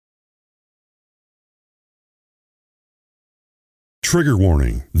Trigger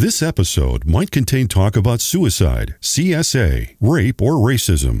warning. This episode might contain talk about suicide, CSA, rape, or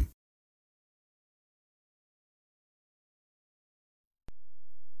racism.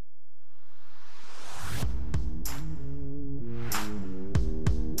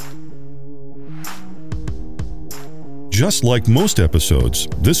 Just like most episodes,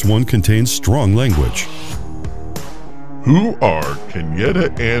 this one contains strong language. Who are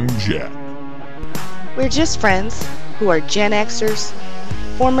Kenyetta and Jack? We're just friends who are Gen Xers,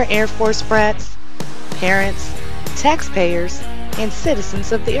 former Air Force brats, parents, taxpayers, and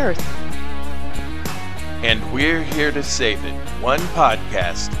citizens of the earth. And we're here to save it, one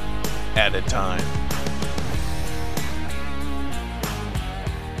podcast at a time.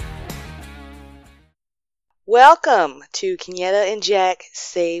 Welcome to Kenyetta and Jack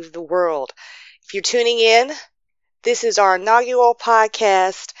Save the World. If you're tuning in, this is our inaugural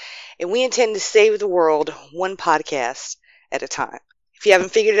podcast, and we intend to save the world one podcast at a time. If you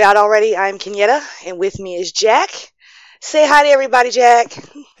haven't figured it out already, I'm Kenyetta, and with me is Jack. Say hi to everybody, Jack.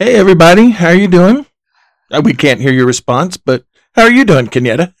 Hey, everybody. How are you doing? We can't hear your response, but how are you doing,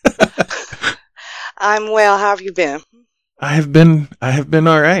 Kenyetta? I'm well. How have you been? I have been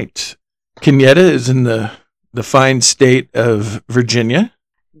all right. Kenyetta is in the fine state of Virginia.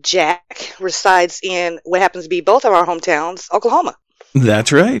 Jack resides in what happens to be both of our hometowns, Oklahoma.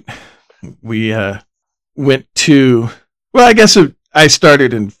 That's right. We went to, well, I guess I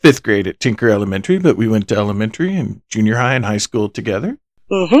started in 5th grade at Tinker Elementary, but we went to elementary and junior high and high school together.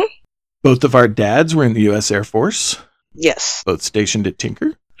 Mm-hmm. Both of our dads were in the U.S. Air Force. Yes. Both stationed at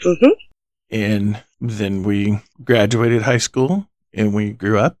Tinker. Mm-hmm. And then we graduated high school and we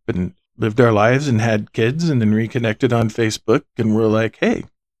grew up and lived our lives and had kids and then reconnected on Facebook. And we're like, hey,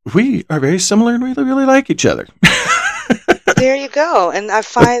 we are very similar and we really like each other. There you go. And I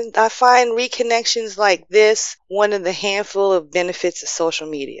find reconnections like this one of the handful of benefits of social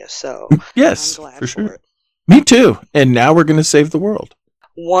media. So yes, I'm glad for sure. it. Me too. And now we're going to save the world.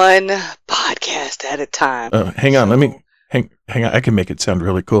 One podcast at a time. Hang on. Let me hang on. I can make it sound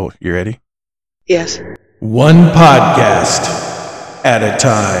really cool. You ready? Yes. One podcast at a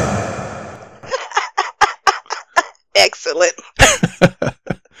time. Excellent.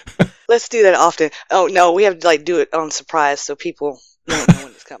 Let's do that often. Oh no, we have to do it on surprise so people don't know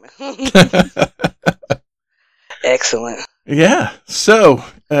when it's coming. Excellent. Yeah. So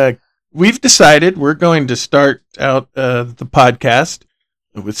we've decided we're going to start out the podcast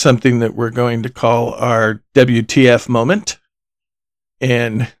with something that we're going to call our WTF moment.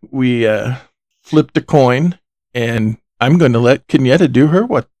 And we flipped a coin, and I'm going to let Kenyetta do her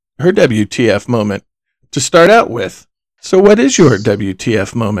WTF moment to start out with. So what is your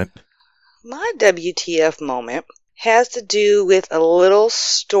WTF moment? My WTF moment has to do with a little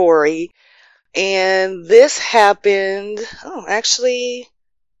story, and this happened, actually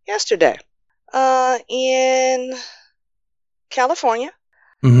yesterday, in California.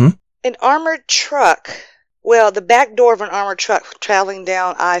 Mm-hmm. An armored truck, the back door of an armored truck traveling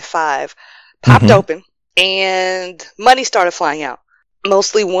down I-5 popped open, and money started flying out.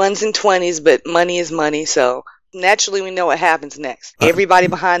 Mostly ones and 20s, but money is money, so naturally we know what happens next. Everybody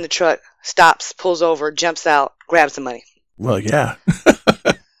behind the truck stops, pulls over, jumps out, grabs the money. Well, yeah.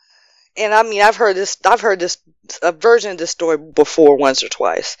 And I mean, I've heard this a version of this story before once or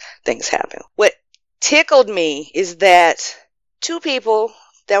twice. Things happen. What tickled me is that two people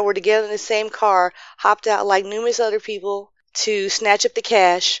that were together in the same car hopped out like numerous other people to snatch up the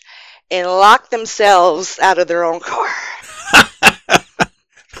cash and lock themselves out of their own car.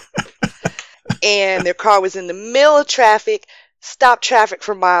 And their car was in the middle of traffic, stopped traffic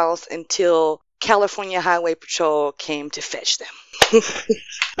for miles until California Highway Patrol came to fetch them.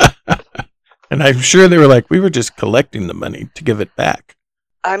 And I'm sure they were like, we were just collecting the money to give it back.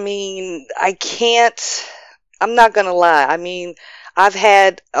 I mean, I'm not going to lie. I mean, I've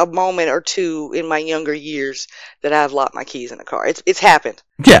had a moment or two in my younger years that I've locked my keys in a car. It's happened.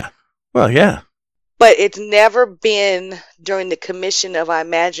 Yeah. Well, yeah. But it's never been during the commission of, I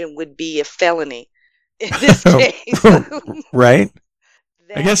imagine, would be a felony in this case. Right?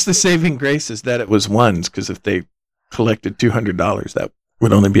 I guess the saving grace is that it was ones, because if they collected $200, that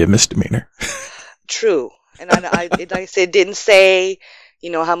would only be a misdemeanor. True. And like I said, it didn't say,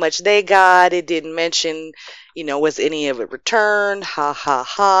 how much they got. It didn't mention, was any of it returned? Ha, ha,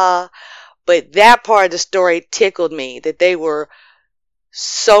 ha. But that part of the story tickled me, that they were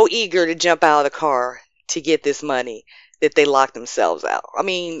so eager to jump out of the car to get this money that they locked themselves out. I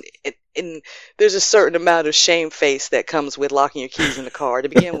mean, and there's a certain amount of shamefaced that comes with locking your keys in the car to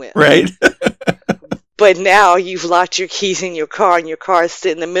begin with. Right. But now you've locked your keys in your car, and your car is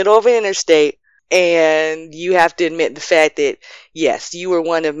sitting in the middle of an interstate, And you have to admit the fact that, yes, you were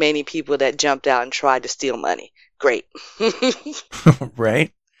one of many people that jumped out and tried to steal money. Great.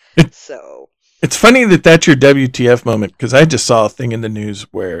 Right? So, It's funny that that's your WTF moment, because I just saw a thing in the news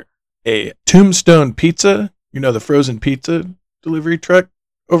where a Tombstone Pizza, the frozen pizza delivery truck,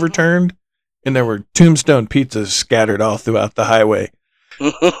 overturned, and there were Tombstone pizzas scattered all throughout the highway.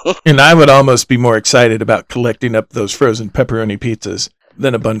 And I would almost be more excited about collecting up those frozen pepperoni pizzas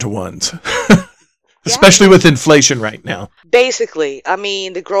than a bunch of ones. Especially with inflation right now. Basically, I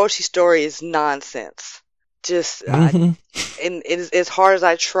mean, the grocery store is nonsense. Just, and as hard as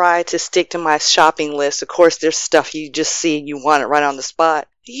I try to stick to my shopping list, of course, there's stuff you just see and you want it right on the spot.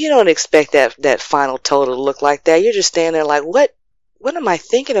 You don't expect that final total to look like that. You're just standing there like, what am I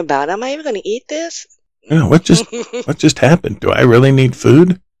thinking about? Am I even going to eat this? Yeah, what just happened? Do I really need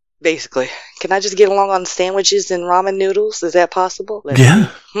food? Basically. Can I just get along on sandwiches and ramen noodles? Is that possible?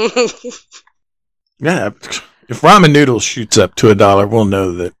 Yeah. Yeah. If ramen noodles shoots up to $1, we'll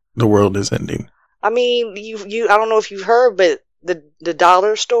know that the world is ending. I mean, you I don't know if you've heard, but the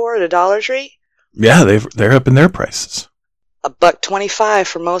dollar store, the Dollar Tree? Yeah, they're up in their prices. $1.25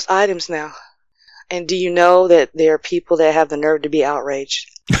 for most items now. And do you know that there are people that have the nerve to be outraged?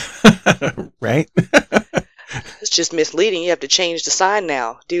 Right? It's just misleading. You have to change the sign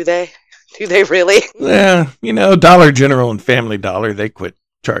now. Do they? Do they really? Yeah, Dollar General and Family Dollar, they quit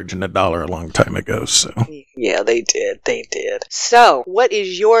charging $1 a long time ago, so. Yeah, they did. They did. So, what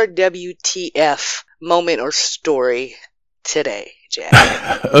is your WTF moment or story today,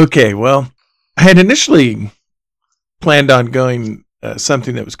 Jack? Okay, well, I had initially planned on going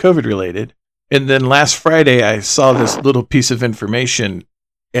something that was COVID related. And then last Friday, I saw this little piece of information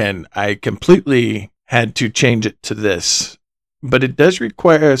and I completely had to change it to this. But it does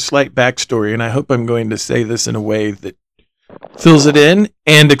require a slight backstory, and I hope I'm going to say this in a way that fills it in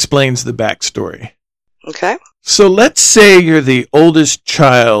and explains the backstory. Okay. So let's say you're the oldest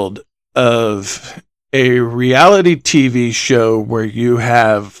child of a reality TV show where you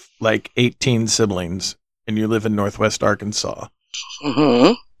have like 18 siblings and you live in Northwest Arkansas.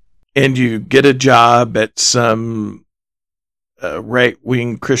 Mm-hmm. And you get a job at some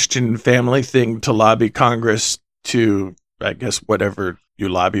right-wing Christian family thing to lobby Congress to, I guess, whatever you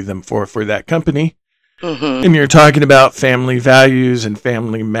lobby them for that company. Mm-hmm. And you're talking about family values and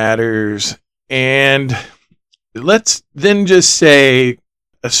family matters. And let's then just say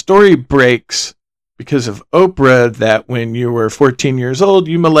a story breaks because of Oprah that when you were 14 years old,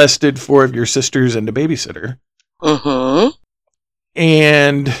 you molested 4 of your sisters and a babysitter. Mm-hmm.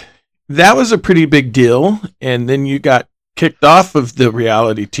 And that was a pretty big deal. And then you got kicked off of the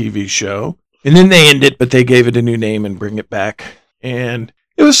reality TV show. And then they end it, but they gave it a new name and bring it back. And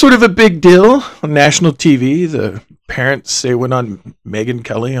it was sort of a big deal on national TV. The parents say went on Megyn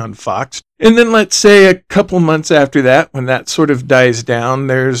Kelly on Fox. And then let's say a couple months after that, when that sort of dies down,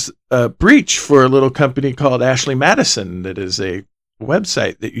 there's a breach for a little company called Ashley Madison that is a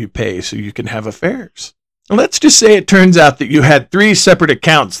website that you pay so you can have affairs. Let's just say it turns out that you had 3 separate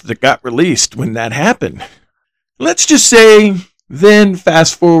accounts that got released when that happened. Let's just say then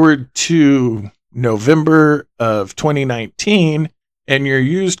fast forward to November of 2019 and your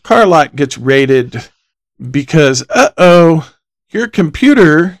used car lot gets raided because, your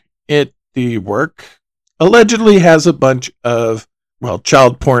computer at the work allegedly has a bunch of, well,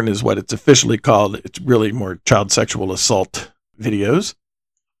 child porn is what it's officially called. It's really more child sexual assault videos.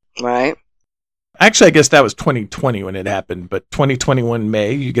 Right. Actually, I guess that was 2020 when it happened, but 2021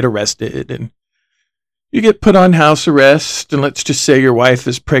 May, you get arrested and you get put on house arrest, and let's just say your wife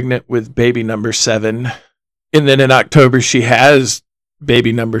is pregnant with baby number 7. And then in October, she has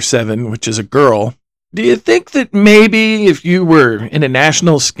baby number 7, which is a girl. Do you think that maybe if you were in a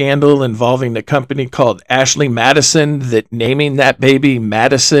national scandal involving a company called Ashley Madison, that naming that baby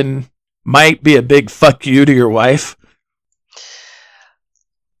Madison might be a big fuck you to your wife?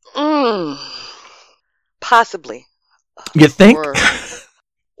 Possibly. You think?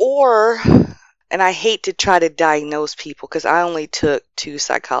 Or, and I hate to try to diagnose people because I only took 2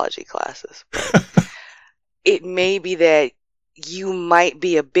 psychology classes. But it may be that you might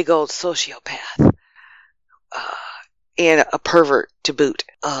be a big old sociopath and a pervert to boot.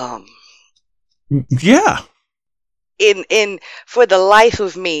 Yeah. In for the life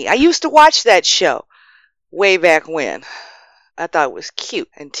of me, I used to watch that show way back when. I thought it was cute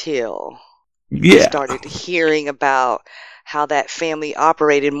until I started hearing about how that family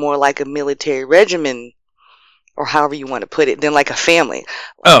operated more like a military regimen, or however you want to put it, than like a family.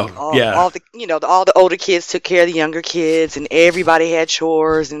 Like all the older kids took care of the younger kids, and everybody had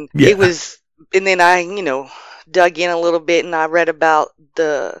chores, and it was. And then I, dug in a little bit, and I read about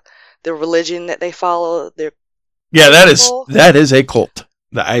the the religion that they follow. They're Yeah, cultural. that is a cult.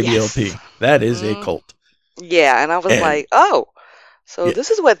 The Yes. IVLP. That is a Mhm. cult. Yeah, and I was And like, oh, so yeah, this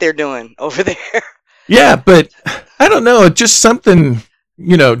is what they're doing over there. yeah, but I don't know. It's just something,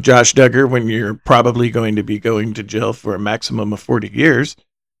 Josh Duggar, when you're probably going to be going to jail for a maximum of 40 years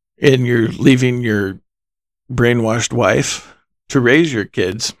and you're leaving your brainwashed wife to raise your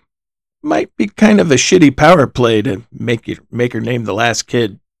kids, might be kind of a shitty power play to make her name the last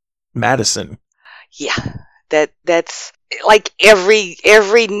kid Madison. Yeah, that's like every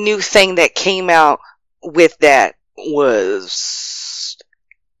new thing that came out with that was,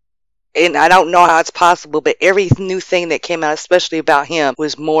 and I don't know how it's possible, but every new thing that came out, especially about him,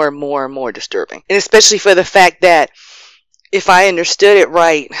 was more and more and more disturbing. And especially for the fact that, if I understood it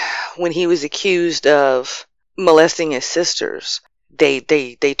right, when he was accused of molesting his sisters, they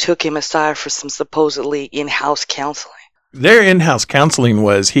took him aside for some supposedly in-house counseling. Their in-house counseling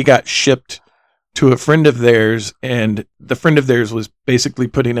was he got shipped to a friend of theirs, and the friend of theirs was basically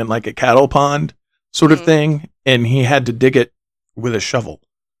putting in like a cattle pond sort of Mhm. thing, and he had to dig it with a shovel.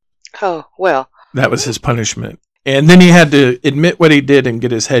 Oh, well. That was his punishment. And then he had to admit what he did and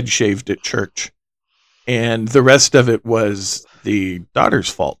get his head shaved at church. And the rest of it was the daughter's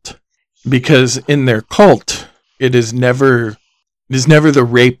fault. Because in their cult, it is never the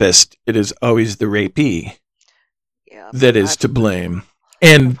rapist, it is always the rapee Yeah, that is to blame.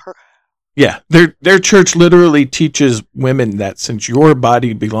 And I've heard- yeah, their church literally teaches women that since your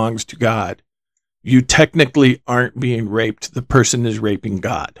body belongs to God, you technically aren't being raped. The person is raping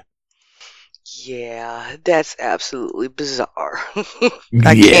God. Yeah, that's absolutely bizarre.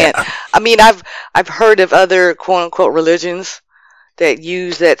 Yeah. Can't. I mean, I've heard of other quote unquote religions that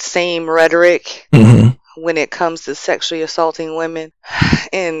use that same rhetoric Mhm. when it comes to sexually assaulting women,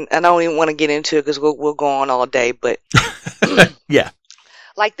 and I don't even want to get into it because we'll go on all day. But Yeah.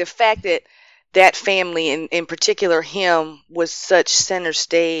 like the fact that that family, in particular him, was such center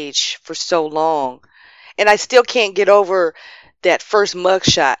stage for so long, and I still can't get over that first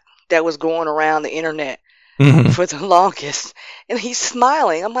mugshot that was going around the internet Mhm. for the longest, and he's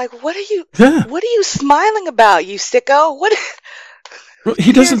smiling. I'm like, what are Yeah. you smiling about, you sicko? What? Well,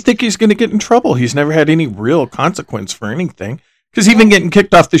 he doesn't think he's going to get in trouble. He's never had any real consequence for anything. Because even getting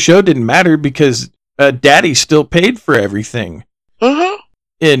kicked off the show didn't matter because Daddy still paid for everything. Mm-hmm.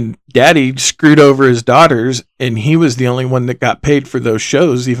 And Daddy screwed over his daughters, and he was the only one that got paid for those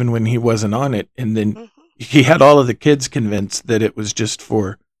shows, even when he wasn't on it. And then he had all of the kids convinced that it was just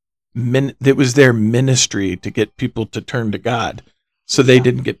for it was their ministry to get people to turn to God. So they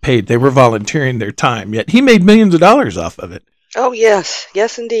didn't get paid. They were volunteering their time. Yet he made millions of dollars off of it. Oh yes,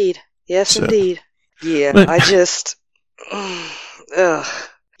 yes indeed, yes So- indeed. Yeah, But- I just, ugh.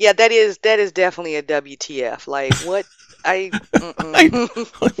 Yeah, that is definitely a WTF. Like what?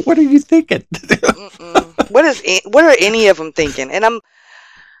 Mm-mm. What are you thinking? Mm-mm. What are any of them thinking? And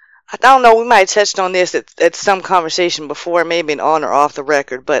I don't know. We might have touched on this at some conversation before, maybe on or off the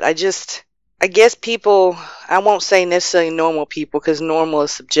record. But I guess people. I won't say necessarily normal people because normal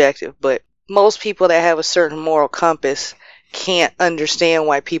is subjective. But most people that have a certain moral compass can't understand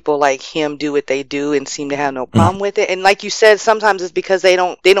why people like him do what they do and seem to have no problem with it. And like you said, sometimes it's because they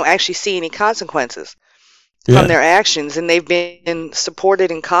don't actually see any consequences from their actions, and they've been supported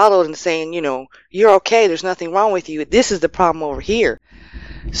and coddled and saying, you're okay, there's nothing wrong with you, this is the problem over here.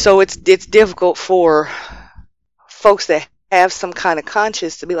 So it's difficult for folks that have some kind of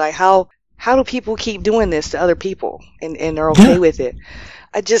conscience to be like, how do people keep doing this to other people and they're okay with it?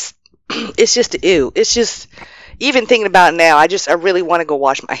 It's just ew. It's just, even thinking about it now, I really want to go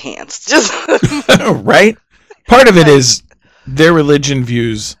wash my hands. Just Right? Part of it is their religion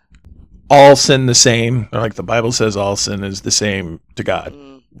views all sin the same. Or like the Bible says all sin is the same to God,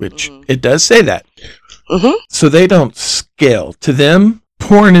 which it does say that. Mhm. So they don't scale. To them,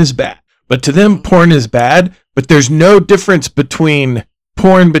 porn is bad. But to them, porn is bad, but there's no difference between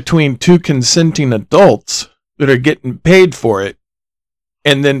porn between two consenting adults that are getting paid for it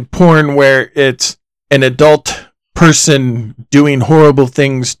and then porn where it's an adult person doing horrible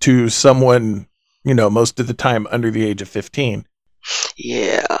things to someone, most of the time under the age of 15.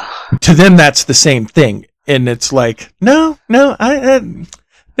 yeah. To them, that's the same thing. And it's like, no,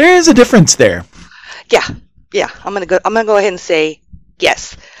 there is a difference there. Yeah. I'm gonna go ahead and say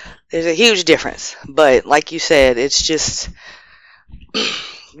yes. There's a huge difference, but like you said, it's just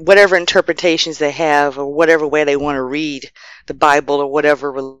whatever interpretations they have or whatever way they want to read the Bible or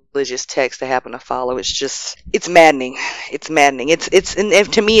whatever religious text they happen to follow. It's maddening. It's maddening. And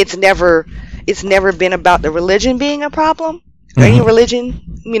to me, it's never been about the religion being a problem. Or any religion,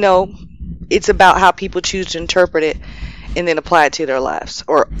 it's about how people choose to interpret it and then apply it to their lives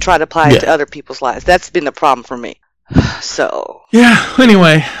or try to apply it to other people's lives. That's been the problem for me. So. Yeah,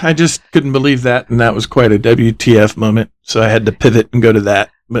 anyway, I just couldn't believe that, and that was quite a WTF moment, so I had to pivot and go to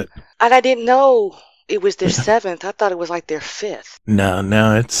that. But and I didn't know it was their 7th. I thought it was like their 5th. No,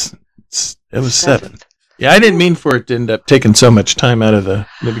 it was 7th. Yeah, I didn't mean for it to end up taking so much time out of the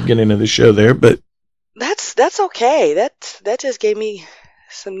beginning of the show there, but that's okay. That just gave me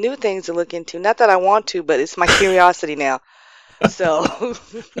some new things to look into. Not that I want to, but it's my curiosity now. So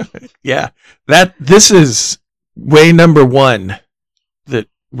yeah, this is way number 1 that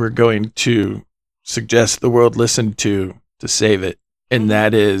we're going to suggest the world listen to save it, and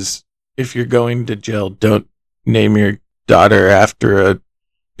that is, if you're going to jail, don't name your daughter after a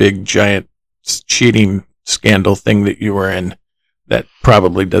big giant cheating scandal thing that you were in. That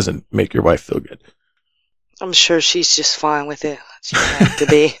probably doesn't make your wife feel good. I'm sure she's just fine with it. She has to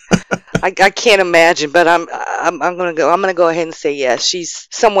be. I can't imagine, but I'm gonna go. I'm gonna go ahead and say yes.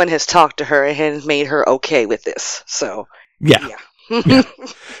 Someone has talked to her and has made her okay with this. So yeah.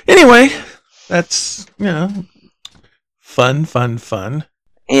 Anyway, that's fun.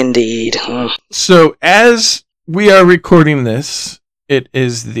 Indeed. So as we are recording this, it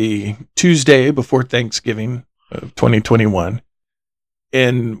is the Tuesday before Thanksgiving of 2021,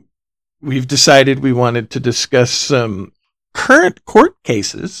 and we've decided we wanted to discuss some current court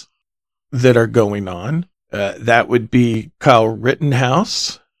cases that are going on. That would be Kyle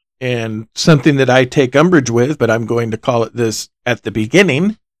Rittenhouse, and something that I take umbrage with, but I'm going to call it this at the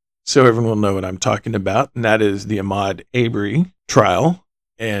beginning so everyone will know what I'm talking about, and that is the Ahmaud Arbery trial.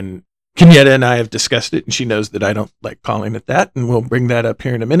 And Kenyatta and I have discussed it, and she knows that I don't like calling it that, and we'll bring that up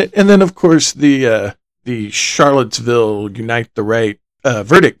here in a minute. And then, of course, the Charlottesville Unite the Right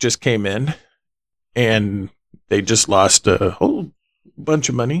verdict just came in, and they just lost a whole bunch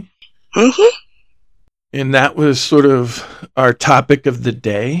of money. Mm-hmm. And that was sort of our topic of the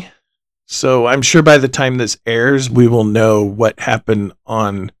day. So I'm sure by the time this airs, we will know what happened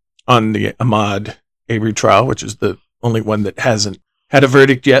on the Ahmaud Arbery trial, which is the only one that hasn't had a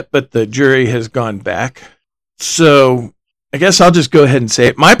verdict yet, but the jury has gone back. So I guess I'll just go ahead and say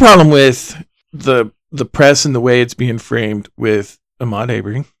it. My problem with the press and the way it's being framed with Ahmaud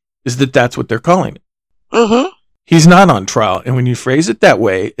Arbery is that that's what they're calling it. Mm-hmm. He's not on trial. And when you phrase it that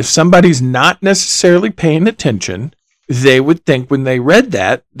way, if somebody's not necessarily paying attention, they would think when they read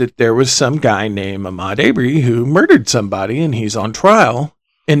that there was some guy named Ahmaud Arbery who murdered somebody and he's on trial,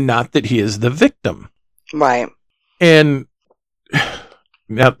 and not that he is the victim. Right. And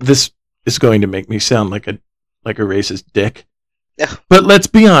now this is going to make me sound like a racist dick. Yeah. But let's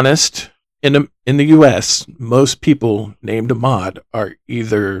be honest, in the US, most people named Ahmaud are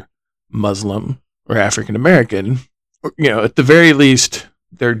either Muslim or African American. At the very least,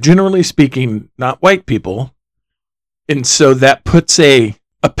 they're generally speaking not white people. And so that puts a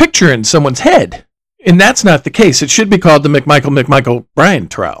picture in someone's head. And that's not the case. It should be called the McMichael Bryan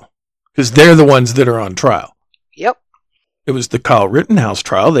trial, because they're the ones that are on trial. Yep. It was the Kyle Rittenhouse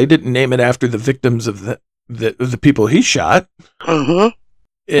trial. They didn't name it after the victims of the people he shot. Mm-hmm.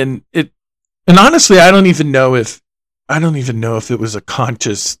 And honestly, I don't even know if it was a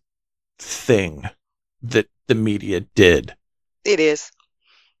conscious thing that the media did. It is.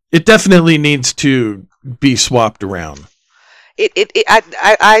 It definitely needs to be swapped around.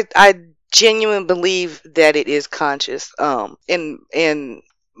 I genuinely believe that it is conscious. And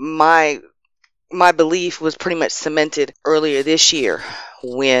my belief was pretty much cemented earlier this year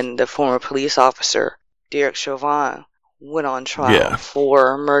when the former police officer Derek Chauvin went on trial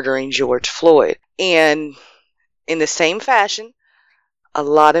for murdering George Floyd. And in the same fashion, a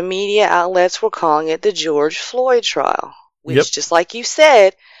lot of media outlets were calling it the George Floyd trial, which, just like you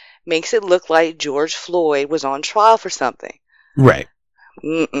said, makes it look like George Floyd was on trial for something. Right.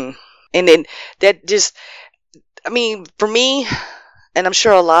 Mm-mm. And then that just, for me, and I'm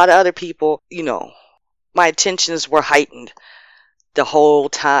sure a lot of other people, my attentions were heightened the whole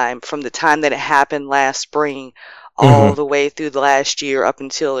time, from the time that it happened last spring all the way through the last year up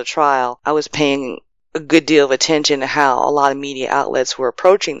until the trial. I was paying a good deal of attention to how a lot of media outlets were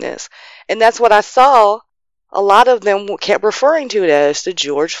approaching this. And that's what I saw. A lot of them kept referring to it as the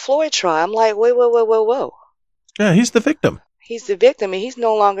George Floyd trial. I'm like, whoa. Yeah, he's the victim. He's the victim, and he's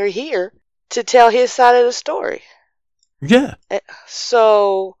no longer here to tell his side of the story. Yeah.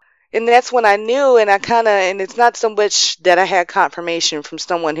 So, and that's when I knew, and it's not so much that I had confirmation from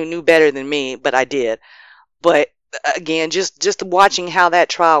someone who knew better than me, but I did. But again, just watching how that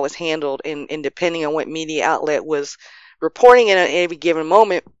trial was handled, and depending on what media outlet was reporting it at every given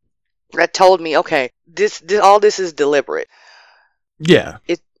moment, that told me, okay, this all this is deliberate. Yeah.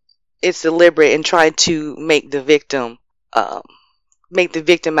 It's deliberate in trying to make the victim make the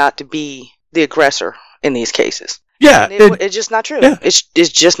victim out to be the aggressor in these cases. Yeah, it's just not true. Yeah. It's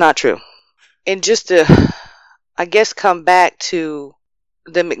just not true. And just to, I guess, come back to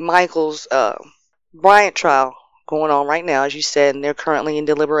the McMichaels Bryant trial going on right now, as you said, and they're currently in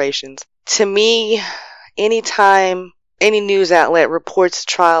deliberations. To me, anytime any news outlet reports a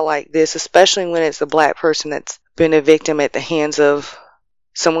trial like this, especially when it's a black person that's been a victim at the hands of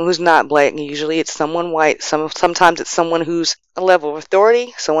someone who's not black, and usually it's someone white, sometimes it's someone who's a level of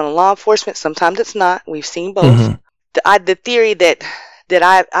authority, someone in law enforcement, sometimes it's not. We've seen both. Mm-hmm. The theory that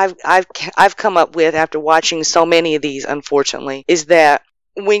I've come up with after watching so many of these, unfortunately, is that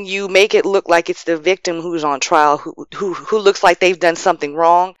when you make it look like it's the victim who's on trial, who looks like they've done something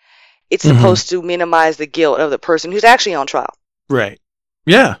wrong, it's supposed to minimize the guilt of the person who's actually on trial. Right.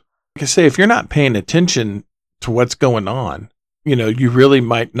 Yeah. Like I say, if you're not paying attention to what's going on, you really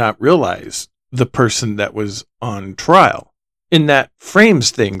might not realize the person that was on trial. And that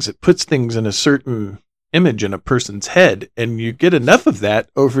frames things. It puts things in a certain image in a person's head, and you get enough of that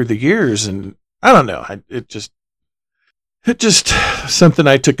over the years, and I don't know, it just something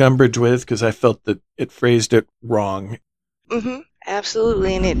I took umbrage with because I felt that it phrased it wrong.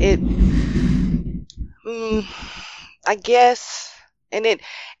 Absolutely. And I guess, and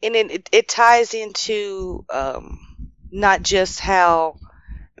it ties into not just how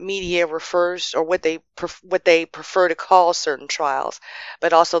media refers or what they prefer to call certain trials,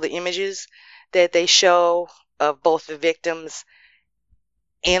 but also the images that they show of both the victims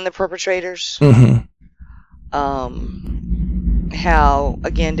and the perpetrators. How,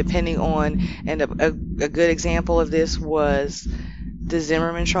 again, depending on, and a good example of this was the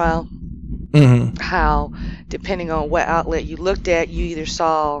Zimmerman trial. How, depending on what outlet you looked at, you either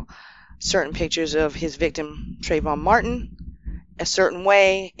saw certain pictures of his victim, Trayvon Martin, a certain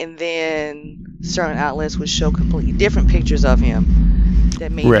way, and then certain outlets would show completely different pictures of him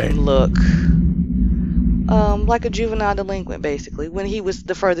that made him look like a juvenile delinquent, basically, when he was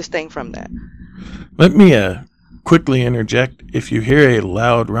the furthest thing from that. Let me quickly interject. If you hear a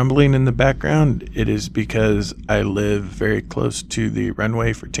loud rumbling in the background, it is because I live very close to the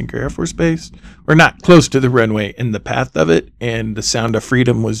runway for Tinker Air Force Base, or not close to the runway, in the path of it, and the sound of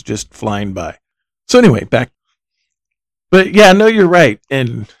freedom was just flying by. So anyway, back. But yeah, no, you're right.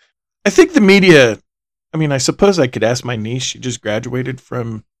 And I think the media, I suppose I could ask my niece. She just graduated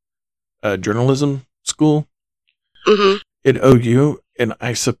from journalism school at OU, and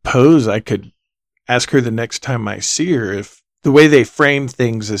I suppose I could ask her the next time I see her if the way they frame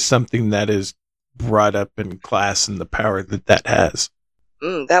things is something that is brought up in class and the power that has.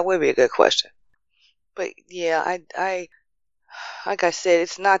 That would be a good question. But yeah, I like I said,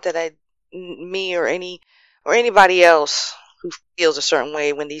 it's not that me or anybody else who feels a certain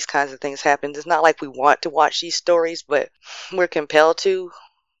way when these kinds of things happen. It's not like we want to watch these stories, but we're compelled to,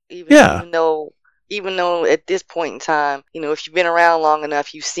 even though at this point in time, if you've been around long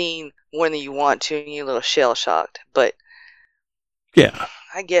enough, you've seen more than you want to, and you're a little shell shocked. But yeah,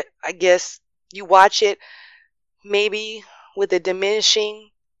 I guess you watch it maybe with a diminishing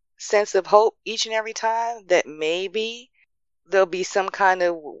sense of hope each and every time that maybe there'll be some kind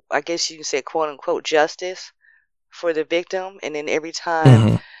of, I guess you can say, quote unquote, justice for the victim. And then every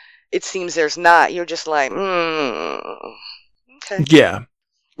time it seems there's not, you're just like, okay. Yeah.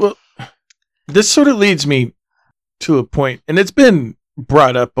 Well, this sort of leads me to a point, and it's been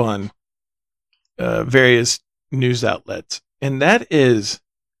brought up on various news outlets, and that is,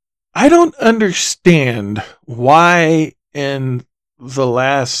 I don't understand why in the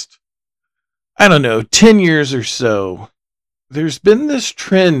last, 10 years or so, there's been this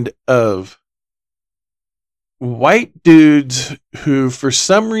trend of white dudes who, for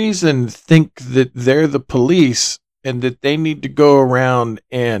some reason, think that they're the police and that they need to go around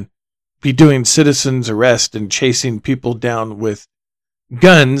and be doing citizens arrest and chasing people down with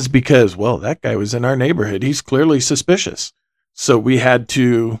guns because, well, that guy was in our neighborhood. He's clearly suspicious. So we had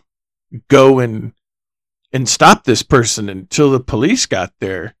to go and stop this person until the police got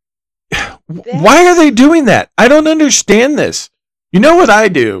there. Why are they doing that? I don't understand this. You know what I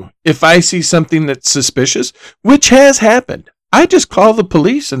do if I see something that's suspicious, which has happened? I just call the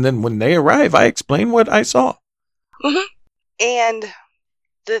police, and then when they arrive, I explain what I saw. And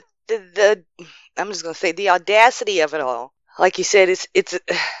the I'm just going to say the audacity of it all. Like you said, it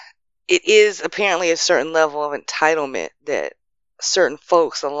is apparently a certain level of entitlement that certain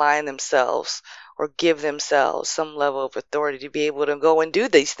folks align themselves or give themselves some level of authority to be able to go and do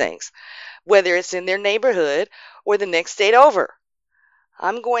these things, whether it's in their neighborhood or the next state over.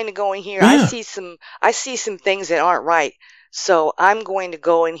 I'm going to go in here. Yeah. I see some things that aren't right. So I'm going to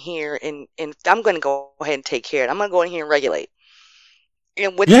go in here and I'm going to go ahead and take care of it. I'm going to go in here and regulate.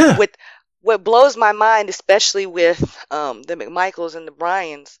 And what blows my mind, especially with the McMichaels and the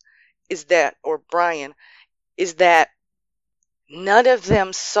Bryans, is that none of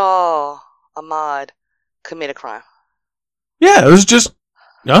them saw Ahmaud commit a crime. Yeah, it was just,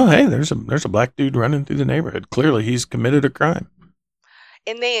 oh, hey, there's a black dude running through the neighborhood. Clearly, he's committed a crime.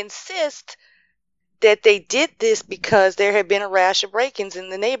 And they insist that they did this because there had been a rash of break-ins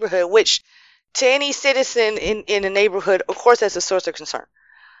in the neighborhood, which to any citizen in the neighborhood, of course, that's a source of concern.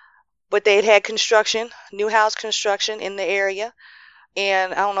 But they had construction, new house construction in the area.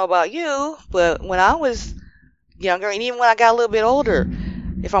 And I don't know about you, but when I was younger, and even when I got a little bit older,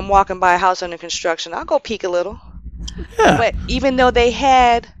 if I'm walking by a house under construction, I'll go peek a little. Yeah. But even though they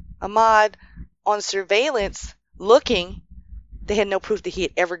had Ahmaud on surveillance looking, they had no proof that he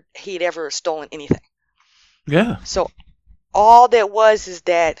had ever stolen anything. Yeah. So all that was is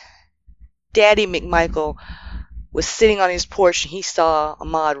that Daddy McMichael was sitting on his porch and he saw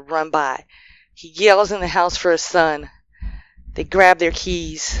Ahmaud run by. He yells in the house for his son. They grab their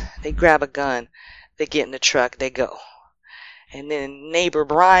keys. They grab a gun. They get in the truck. They go. And then neighbor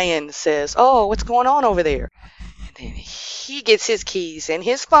Brian says, "Oh, what's going on over there?" And then he gets his keys and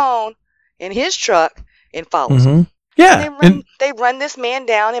his phone and his truck and follows him. Yeah. They run this man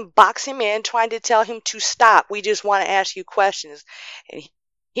down and box him in, trying to tell him to stop. We just want to ask you questions. And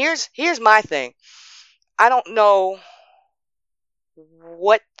here's my thing. I don't know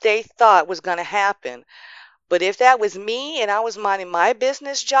what they thought was going to happen, but if that was me and I was minding my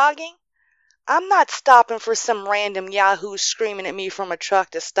business jogging, I'm not stopping for some random yahoo screaming at me from a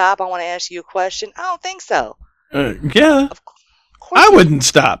truck to stop. I want to ask you a question. I don't think so. Yeah. Of course I wouldn't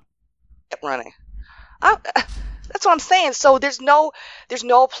stop. Kept running. That's what I'm saying. So there's no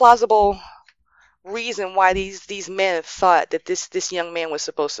plausible reason why these men thought that this young man was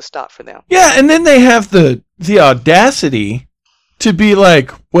supposed to stop for them. Yeah, and then they have the audacity to be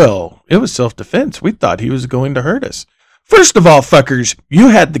like, well, it was self-defense. We thought he was going to hurt us. First of all, fuckers, you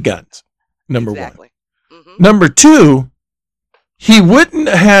had the guns, number one. Mm-hmm. Number two, he wouldn't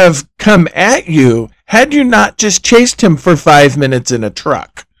have come at you had you not just chased him for 5 minutes in a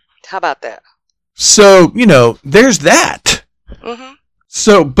truck. How about that? So, there's that. Mm-hmm.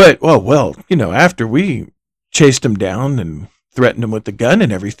 So, but, well, after we chased him down and threatened him with the gun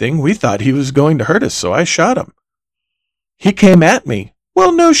and everything, we thought he was going to hurt us, so I shot him. He came at me.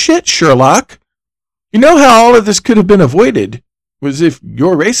 Well, no shit, Sherlock. You know how all of this could have been avoided was if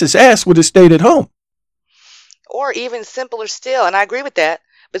your racist ass would have stayed at home. Or even simpler still, and I agree with that,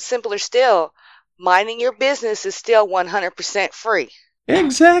 but simpler still, minding your business is still 100% free.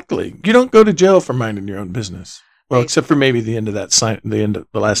 Exactly. You don't go to jail for minding your own business. Well, except for maybe the end of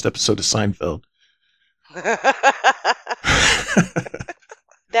the last episode of Seinfeld.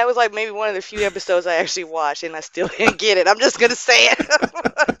 That was like maybe one of the few episodes I actually watched, and I still didn't get it. I'm just gonna say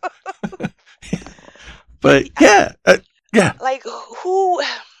it. But yeah. Like who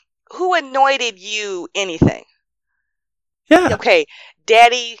anointed you anything? Yeah. Okay,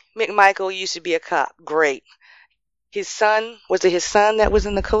 Daddy McMichael used to be a cop. Great. His son, was it his son that was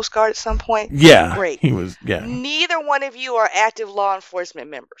in the Coast Guard at some point? Yeah. Great. He was, yeah. Neither one of you are active law enforcement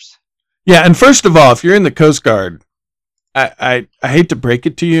members. Yeah, and first of all, if you're in the Coast Guard, I hate to break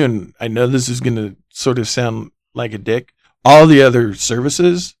it to you, and I know this is going to sort of sound like a dick, all the other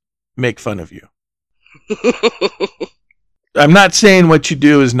services make fun of you. I'm not saying what you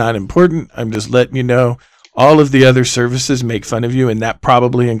do is not important. I'm just letting you know all of the other services make fun of you, and that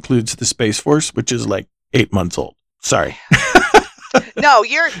probably includes the Space Force, which is like 8 months old. Sorry. No,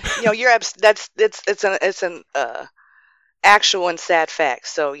 it's an actual and sad fact.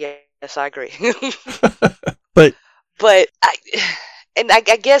 So yes, I agree. But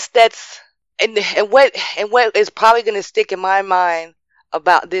I guess that's and what is probably going to stick in my mind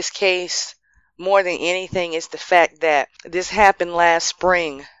about this case more than anything is the fact that this happened last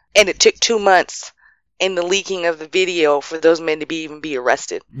spring, and it took 2 months in the leaking of the video for those men to even be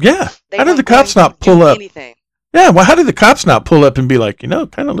arrested. Yeah. How did the cops not pull up? Anything. Yeah, well, how did the cops not pull up and be like, it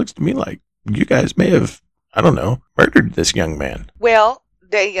kind of looks to me like you guys may have, I don't know, murdered this young man? Well,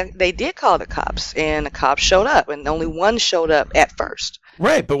 they did call the cops, and the cops showed up, and only one showed up at first.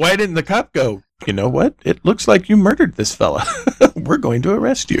 Right, but why didn't the cop go, you know what? It looks like you murdered this fella. We're going to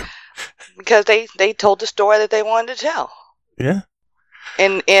arrest you. Because they told the story that they wanted to tell. Yeah.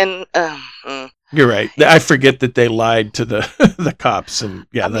 And you're right. I forget that they lied to the cops, and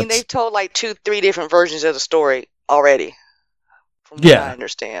yeah, they told like 2-3 different versions of the story already, from what I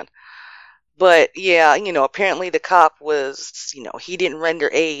understand. But yeah, apparently the cop was, he didn't render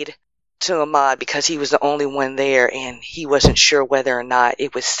aid to Ahmad because he was the only one there and he wasn't sure whether or not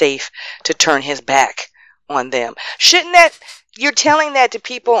it was safe to turn his back on them. Shouldn't that, you're telling that to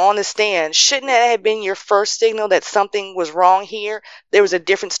people on the stand, shouldn't that have been your first signal that something was wrong here? There was a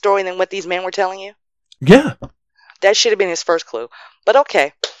different story than what these men were telling you? Yeah. That should have been his first clue. But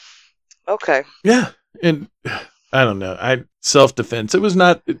okay. Yeah. And I don't know. Self-defense. It was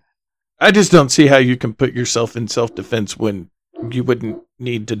not, I just don't see how you can put yourself in self-defense when you wouldn't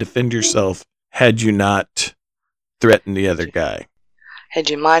need to defend yourself had you not threatened the other guy.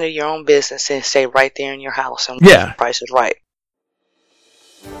 Had you minded your own business and stay right there in your house and yeah. The price is right.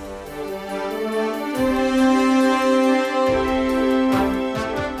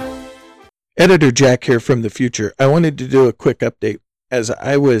 Editor Jack here from the future. I wanted to do a quick update. As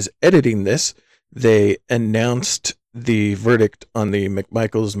I was editing this, they announced the verdict on the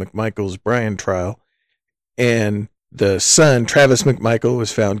McMichaels Bryan trial, and the son, Travis McMichael,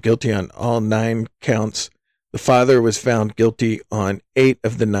 was found guilty on all 9 counts. The father was found guilty on 8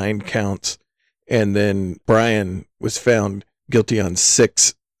 of the 9 counts, and then Bryan was found guilty on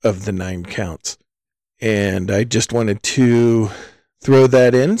 6 of the 9 counts. And I just wanted to throw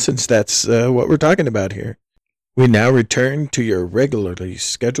that in since that's what we're talking about here. We now return to your regularly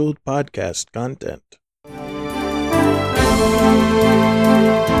scheduled podcast content.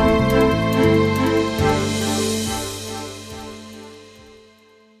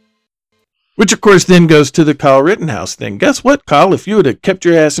 Which, of course, then goes to the Kyle Rittenhouse thing. Guess what, Kyle? If you would have kept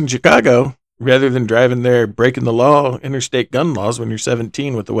your ass in Chicago, rather than driving there, breaking the law, interstate gun laws when you're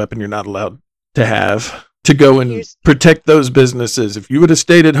 17 with a weapon you're not allowed to have, to go and protect those businesses, if you would have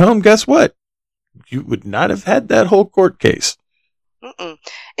stayed at home, guess what? You would not have had that whole court case. And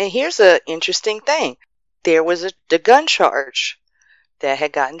here's an interesting thing. There was the gun charge that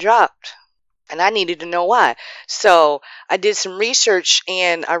had gotten dropped. And I needed to know why. So I did some research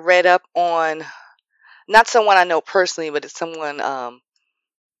and I read up on, not someone I know personally, but it's someone that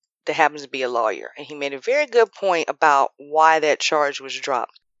happens to be a lawyer. And he made a very good point about why that charge was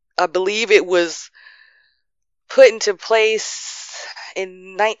dropped. I believe it was put into place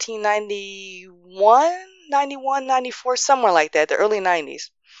in 1991, 91, 94, somewhere like that, the early 90s.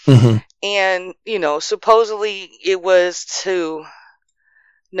 Mm-hmm. And, supposedly it was to...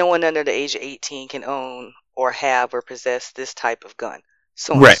 no one under the age of 18 can own or have or possess this type of gun,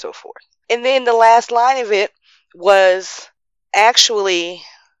 so on and so forth. And then the last line of it was actually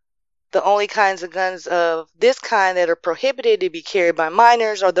the only kinds of guns of this kind that are prohibited to be carried by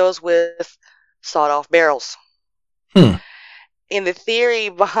minors are those with sawed-off barrels. And the theory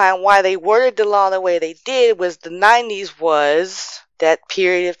behind why they worded the law the way they did was the 90s was that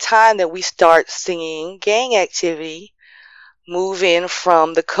period of time that we start seeing gang activity move in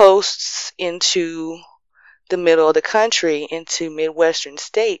from the coasts into the middle of the country, into Midwestern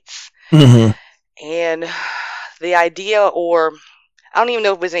states. Mm-hmm. And the idea, or I don't even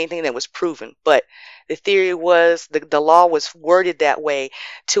know if it was anything that was proven, but the theory was the law was worded that way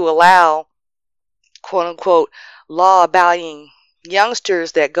to allow, quote unquote, law-abiding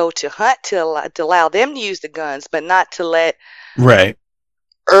youngsters that go to hunt to allow them to use the guns, but not to let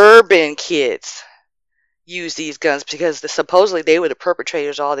urban kids use these guns, because supposedly they were the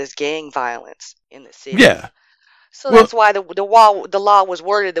perpetrators of all this gang violence in the city. Yeah. So that's why the law was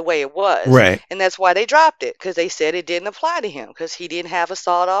worded the way it was. Right. And that's why they dropped it, because they said it didn't apply to him because he didn't have a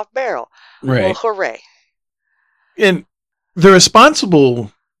sawed-off barrel. Right. Well, hooray. And the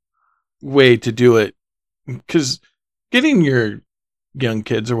responsible way to do it, because getting your young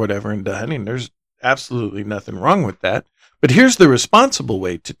kids or whatever into hunting, there's absolutely nothing wrong with that. But here's the responsible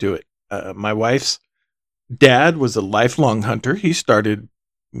way to do it. My wife's dad was a lifelong hunter. He started,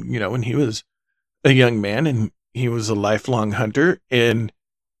 when he was a young man, and he was a lifelong hunter, and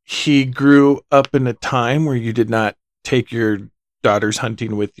he grew up in a time where you did not take your daughters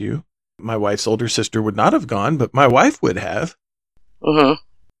hunting with you. My wife's older sister would not have gone, but my wife would have. Mm-hmm.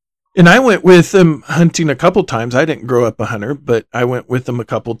 And I went with them hunting a couple times. I didn't grow up a hunter, but I went with them a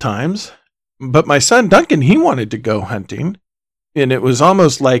couple times. But my son, Duncan, he wanted to go hunting. And it was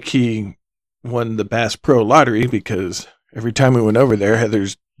almost like he won the Bass Pro Lottery, because every time we went over there,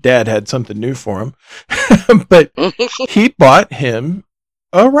 Heather's dad had something new for him. But he bought him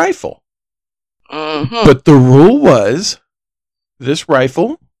a rifle. Mm-hmm. But the rule was, this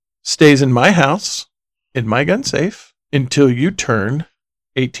rifle stays in my house, in my gun safe, until you turn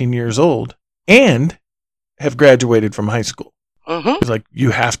 18 years old and have graduated from high school. Mm-hmm. It's like,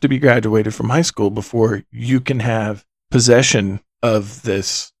 you have to be graduated from high school before you can have possession of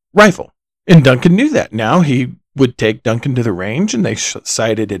this rifle. And Duncan knew that. Now he would take Duncan to the range and they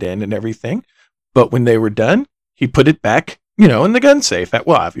sighted it in and everything. But when they were done, he put it back in the gun safe.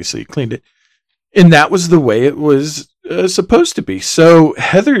 Well, obviously he cleaned it. And that was the way it was supposed to be. So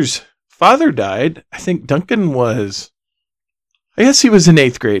Heather's father died. I think Duncan was, I guess he was in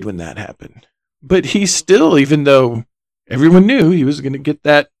 8th grade when that happened. But he still, even though everyone knew he was going to get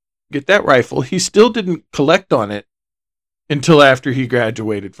that rifle, he still didn't collect on it until after he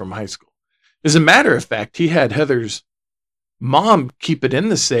graduated from high school. As a matter of fact, he had Heather's mom keep it in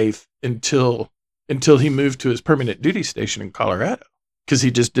the safe until he moved to his permanent duty station in Colorado, because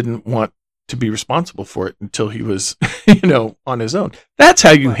he just didn't want to be responsible for it until he was, on his own. That's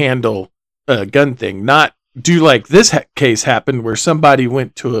how you handle a gun thing, not do like this case happened where somebody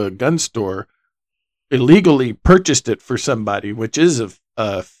went to a gun store, illegally purchased it for somebody, which is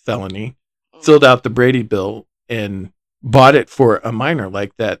a felony, filled out the Brady bill, and bought it for a minor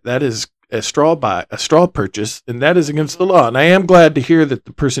like that. That is a straw purchase, and that is against the law. And I am glad to hear that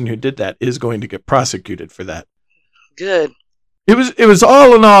the person who did that is going to get prosecuted for that. Good. It was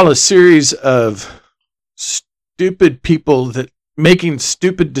all in all a series of stupid people that making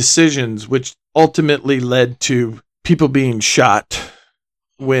stupid decisions, which ultimately led to people being shot.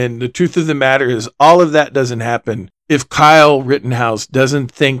 When the truth of the matter is, all of that doesn't happen if Kyle Rittenhouse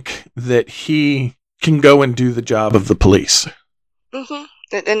doesn't think that he can go and do the job of the police.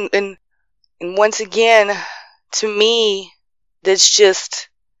 Mm-hmm. And once again, to me, that's just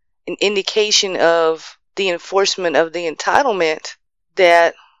an indication of the enforcement of the entitlement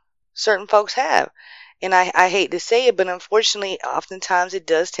that certain folks have. And I hate to say it, but unfortunately, oftentimes it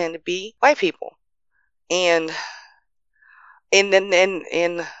does tend to be white people. And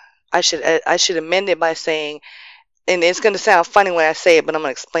I should amend it by saying, and it's going to sound funny when I say it, but I'm going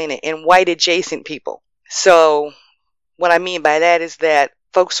to explain it, and white adjacent people. So what I mean by that is that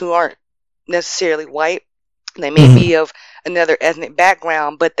folks who aren't necessarily white, they may be of another ethnic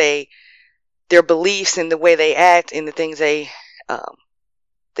background, but their beliefs and the way they act and the things they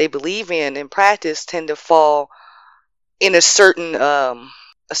believe in and practice tend to fall in a certain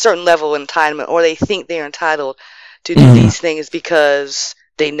level of entitlement, or they think they're entitled to do these things because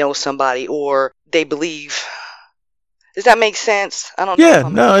they know somebody or they believe. Does that make sense? I don't know if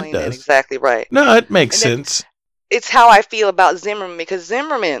I'm explaining that exactly right. No, it makes sense. It's how I feel about Zimmerman, because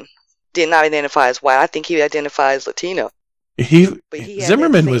Zimmerman did not identify as white. I think he identifies as Latino.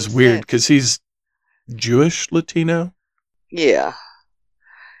 Zimmerman was weird because he's Jewish Latino. Yeah.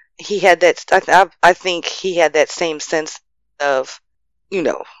 He had that. I think he had that same sense of,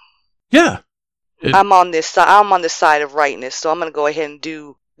 Yeah. I'm on this side. I'm on the side of rightness, so I'm going to go ahead and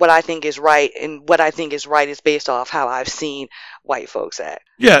do what I think is right, and what I think is right is based off how I've seen white folks act.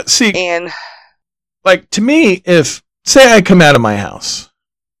 Yeah. See, and like, to me, if say I come out of my house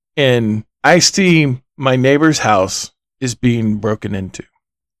and I see my neighbor's house is being broken into,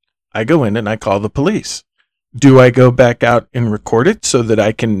 I go in and I call the police. Do I go back out and record it so that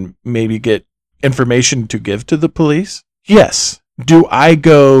I can maybe get information to give to the police? Yes. Do I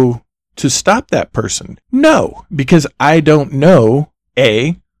go to stop that person? No, because I don't know,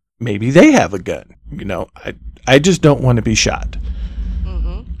 maybe they have a gun. I just don't want to be shot.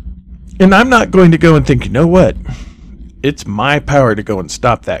 And I'm not going to go and think, what? It's my power to go and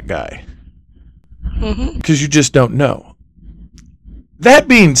stop that guy. Because you just don't know. That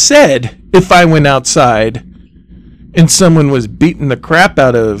being said, if I went outside and someone was beating the crap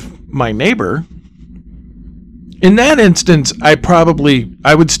out of my neighbor, in that instance, I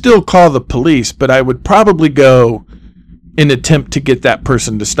would still call the police, but I would probably go and attempt to get that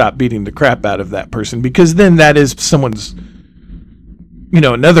person to stop beating the crap out of that person, because then that is someone's,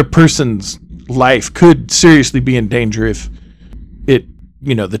 another person's life could seriously be in danger if it,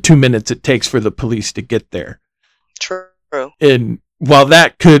 the 2 minutes it takes for the police to get there. True. And while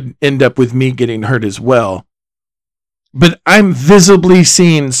that could end up with me getting hurt as well, but I'm visibly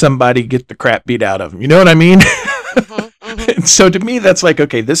seeing somebody get the crap beat out of them. You know what I mean? And so to me, that's like,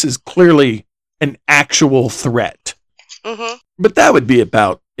 okay, this is clearly an actual threat. But that would be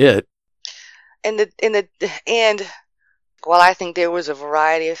about it. And while I think there was a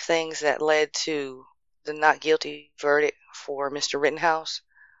variety of things that led to the not guilty verdict for Mr. Rittenhouse,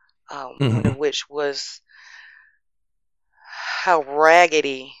 one of which was how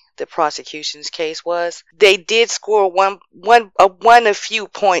raggedy the prosecution's case was. They did score one a few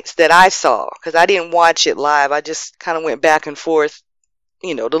points that I saw, because I didn't watch it live. I just kind of went back and forth,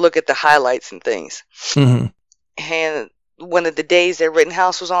 to look at the highlights and things. And one of the days that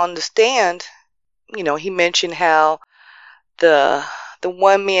Rittenhouse was on the stand, he mentioned how the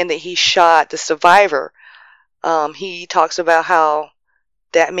one man that he shot, the survivor, he talks about how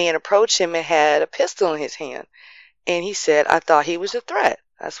that man approached him and had a pistol in his hand. And he said, I thought he was a threat.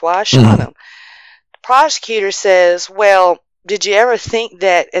 That's why I shot him. prosecutor says, well, did you ever think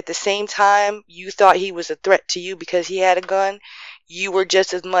that at the same time you thought he was a threat to you because he had a gun, you were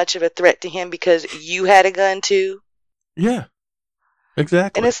just as much of a threat to him because you had a gun too? Yeah,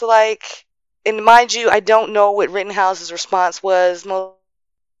 exactly. And it's like, and mind you, I don't know what Rittenhouse's response was, mostly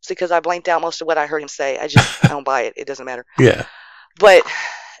because I blanked out most of what I heard him say. I don't buy it. It doesn't matter. Yeah. But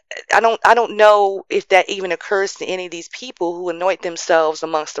I don't know if that even occurs to any of these people who anoint themselves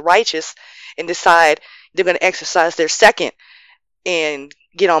amongst the righteous and decide they're going to exercise their second and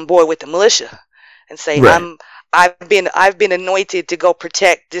get on board with the militia and say, right. I've been anointed to go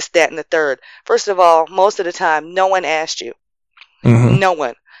protect this, that, and the third. First of all, most of the time, no one asked you. Mm-hmm. No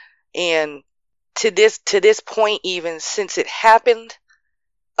one. And to this point, even since it happened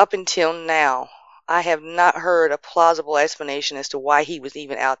up until now, I have not heard a plausible explanation as to why he was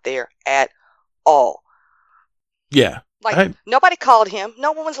even out there at all. Yeah. Like, nobody called him.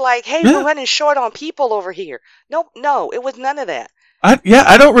 No one was like, hey, we're running short on people over here. No, it was none of that.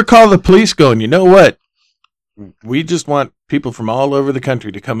 I don't recall the police going, you know what? We just want people from all over the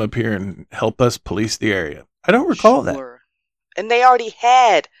country to come up here and help us police the area. I don't recall that. And they already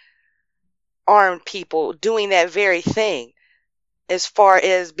had armed people doing that very thing as far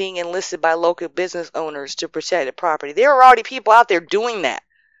as being enlisted by local business owners to protect the property. There were already people out there doing that.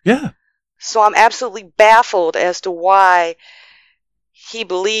 Yeah. So I'm absolutely baffled as to why he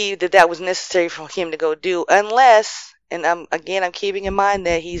believed that that was necessary for him to go do, unless, and I'm keeping in mind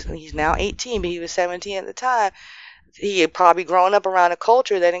that he's now 18, but he was 17 at the time. He had probably grown up around a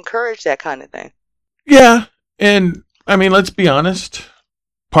culture that encouraged that kind of thing. Yeah, and I mean, let's be honest.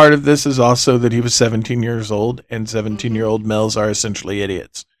 Part of this is also that he was 17 years old, and 17-year-old males are essentially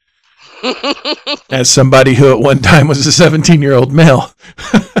idiots. As somebody who at one time was a 17-year-old male.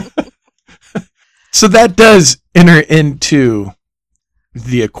 So that does enter into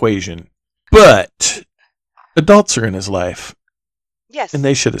the equation. But adults are in his life. Yes. And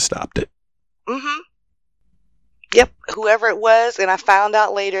they should have stopped it. Mm-hmm. Yep, whoever it was, and I found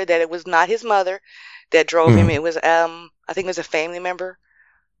out later that it was not his mother that drove him. It was, I think it was a family member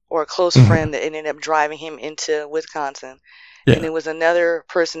or a close friend that ended up driving him into Wisconsin. Yeah. And it was another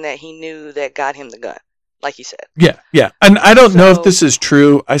person that he knew that got him the gun, like you said. Yeah. And I don't know if this is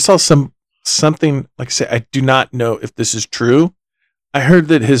true. I saw something, like I say, I do not know if this is true. I heard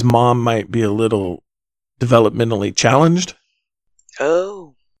that his mom might be a little developmentally challenged.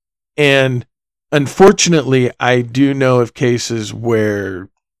 Oh. And unfortunately, I do know of cases where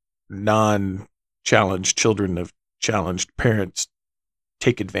non-challenged children of challenged parents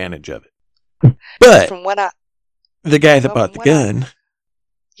take advantage of it. But from what the guy that bought the gun,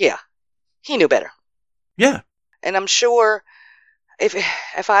 he knew better. Yeah. And I'm sure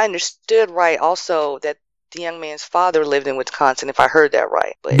if I understood right also that the young man's father lived in Wisconsin, if I heard that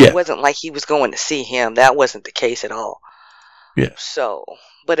right. But it wasn't like he was going to see him. That wasn't the case at all. Yeah. So,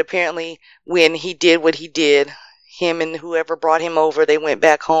 but apparently when he did what he did, him and whoever brought him over, they went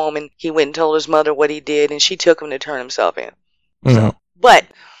back home and he went and told his mother what he did and she took him to turn himself in. Mm-hmm. So, but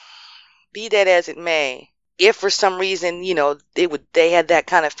be that as it may, if for some reason, they had that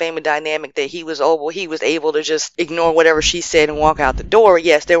kind of family dynamic that he was able to just ignore whatever she said and walk out the door.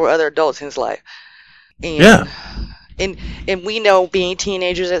 Yes, there were other adults in his life. And, and we know, being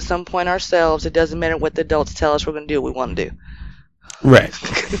teenagers at some point ourselves, it doesn't matter what the adults tell us we're going to do, we want to do. Right.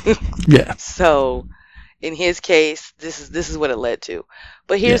 Yeah. So, in his case, this is what it led to.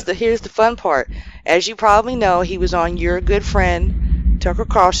 But here's the fun part. As you probably know, he was on your good friend Tucker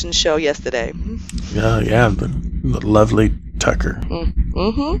Carlson's show yesterday. Yeah, the lovely Tucker.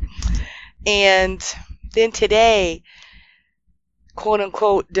 Mm-hmm. And then today, quote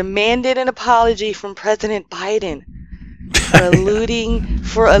unquote, demanded an apology from President Biden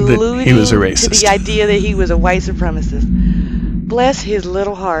for alluding he was a racist. to the idea that he was a white supremacist. Bless his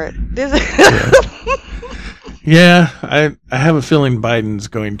little heart. I have a feeling Biden's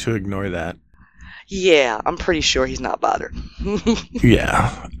going to ignore that. Yeah, I'm pretty sure he's not bothered.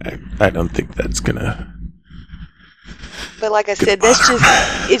 Yeah, I don't think that's gonna. But like I said,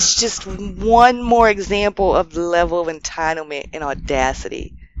 it's just one more example of the level of entitlement and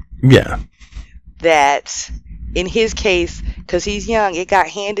audacity. Yeah. That, in his case, because he's young, it got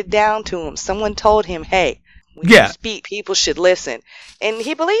handed down to him. Someone told him, hey, when you speak, people should listen. And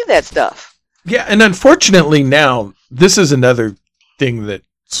he believed that stuff. Yeah, and unfortunately now, this is another thing that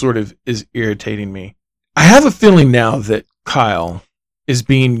sort of is irritating me. I have a feeling now that Kyle is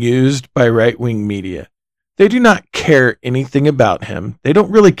being used by right-wing media. They do not care anything about him. They don't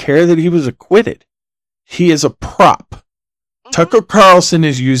really care that he was acquitted. He is a prop. Mm-hmm. Tucker Carlson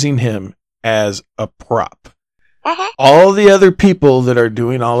is using him as a prop. Uh-huh. All the other people that are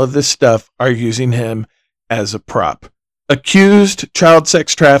doing all of this stuff are using him as a prop. Accused child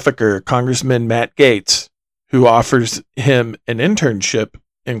sex trafficker Congressman Matt Gaetz, who offers him an internship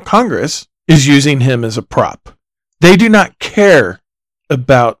in Congress, is using him as a prop. They do not care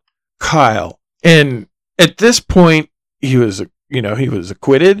about Kyle. And at this point, he was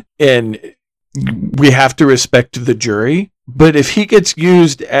acquitted, and we have to respect the jury. But if he gets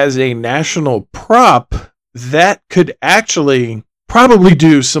used as a national prop, that could actually probably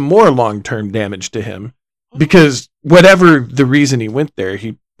do some more long-term damage to him, because whatever the reason he went there,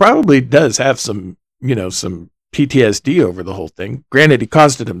 he probably does have some PTSD over the whole thing. Granted, he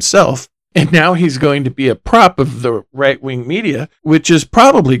caused it himself, and now he's going to be a prop of the right-wing media, which is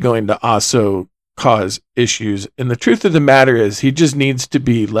probably going to also cause issues. And the truth of the matter is, he just needs to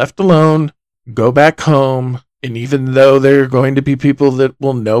be left alone, go back home, and even though there are going to be people that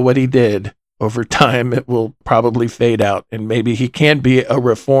will know what he did, over time it will probably fade out, and maybe he can be a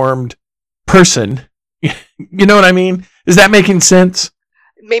reformed person. You know what I mean? Is that making sense?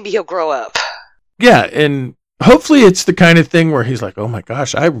 Maybe he'll grow up. Yeah, and hopefully it's the kind of thing where he's like, oh my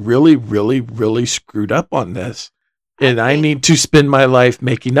gosh, I really, really, really screwed up on this, and I need to spend my life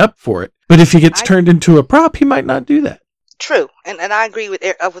making up for it. But if he gets turned into a prop, he might not do that. True, and I agree with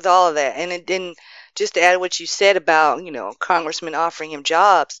all of that. And then just to add what you said about, congressmen offering him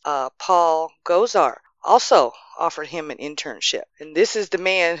jobs, Paul Gosar also offered him an internship. And this is the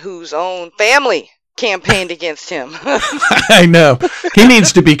man whose own family campaigned against him. I know. He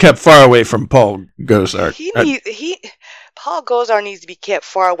needs to be kept far away from Paul Gosar. Paul Gosar needs to be kept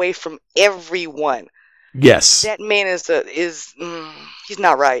far away from everyone. Yes. That man he's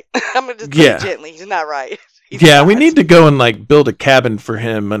not right. I'm going to just say it gently. He's not right. We need to go and build a cabin for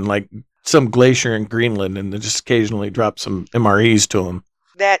him and some glacier in Greenland, and then just occasionally drop some MREs to him.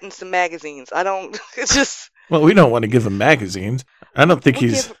 That and some magazines. It's just. Well, we don't want to give him magazines. I don't think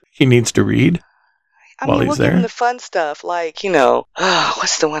he needs to read while he's there. Give him the fun stuff,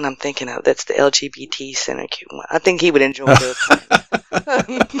 what's the one I'm thinking of? That's the LGBT Center cute one. I think he would enjoy this.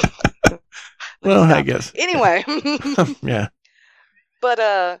 Well, I guess. Anyway. Yeah. But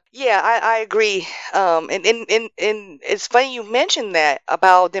I agree. And it's funny you mentioned that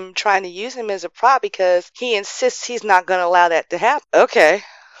about them trying to use him as a prop, because he insists he's not going to allow that to happen. Okay.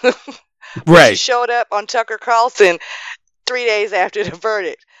 Right. He showed up on Tucker Carlson 3 days after the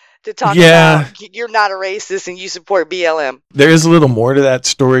verdict to talk about you're not a racist and you support BLM. There is a little more to that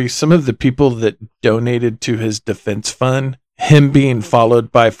story. Some of the people that donated to his defense fund, him being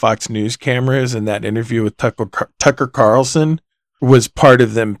followed by Fox News cameras in that interview with Tucker Carlson, was part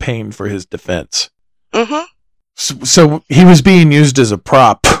of them paying for his defense. Mm-hmm. So he was being used as a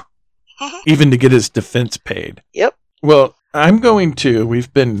prop, even to get his defense paid. Yep. Well,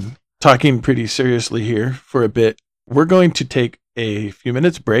 we've been talking pretty seriously here for a bit. We're going to take a few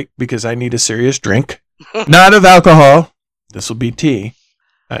minutes break because I need a serious drink. Not of alcohol. This will be tea.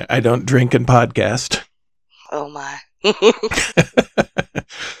 I don't drink and podcast. Oh my.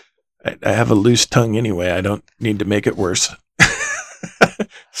 I have a loose tongue anyway. I don't need to make it worse.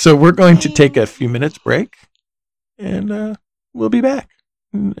 So we're going to take a few minutes break, and we'll be back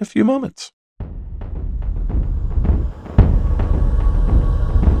in a few moments.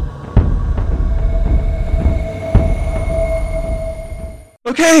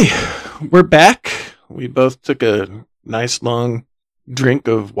 Okay, we're back. We both took a nice long drink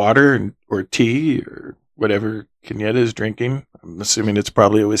of water or tea or whatever Kenyatta is drinking. I'm assuming it's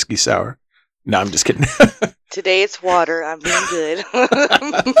probably a whiskey sour. No, I'm just kidding. Today it's water. I'm being good.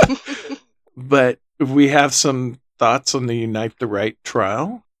 But we have some thoughts on the Unite the Right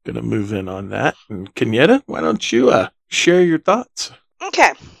trial. Going to move in on that. And Kenyatta, why don't you share your thoughts?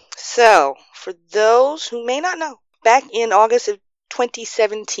 Okay. So, for those who may not know, back in August of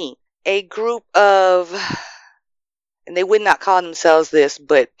 2017, a group of, and they would not call themselves this,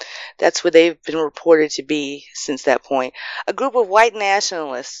 but that's what they've been reported to be since that point, a group of white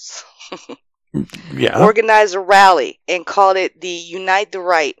nationalists organized a rally and called it the Unite the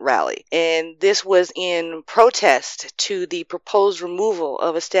Right rally. And this was in protest to the proposed removal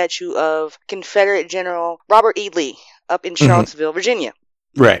of a statue of Confederate General Robert E. Lee up in Charlottesville, Virginia.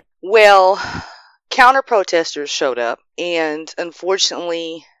 Right. Well, counter-protesters showed up, and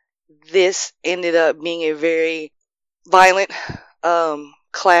unfortunately, this ended up being a very violent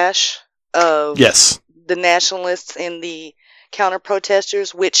clash of the nationalists and the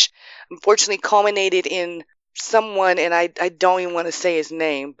counter-protesters, which unfortunately culminated in someone, and I don't even want to say his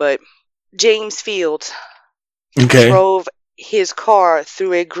name, but James Fields drove his car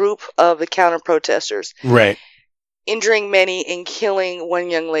through a group of the counter-protesters. Right. Injuring many and killing one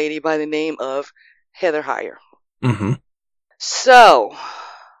young lady by the name of Heather Heyer. Mm-hmm. So,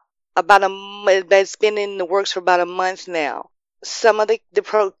 it's been in the works for about a month now. Some of the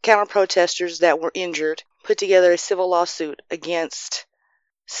counter protesters that were injured put together a civil lawsuit against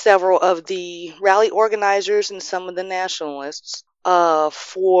several of the rally organizers and some of the nationalists and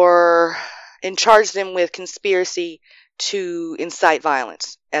charged them with conspiracy to incite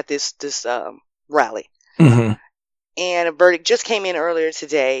violence at this rally. Mm-hmm. And a verdict just came in earlier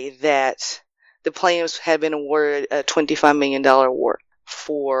today that the plaintiffs had been awarded a $25 million award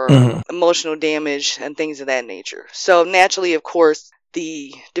for emotional damage and things of that nature. So naturally, of course,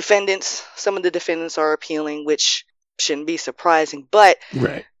 some of the defendants are appealing, which shouldn't be surprising. But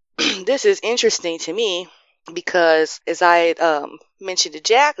right. This is interesting to me because, as I mentioned to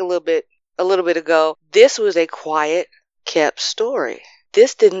Jack a little bit ago, this was a quiet, kept story.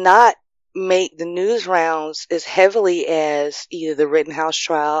 This did not make the news rounds as heavily as either the Rittenhouse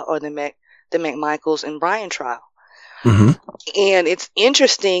trial or the McMichaels and Bryan trial. Mm-hmm. And it's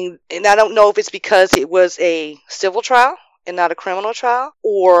interesting, and I don't know if it's because it was a civil trial and not a criminal trial,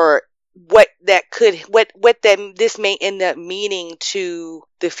 or what this may end up meaning to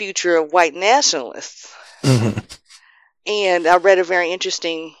the future of white nationalists. Mm-hmm. And I read a very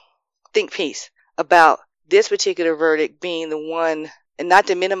interesting think piece about this particular verdict being the one, and not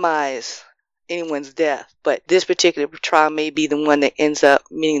to minimize anyone's death, but this particular trial may be the one that ends up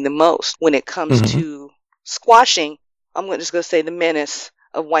meaning the most when it comes to squashing, I'm just going to say, the menace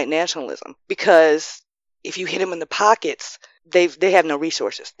of white nationalism. Because if you hit them in the pockets, they have no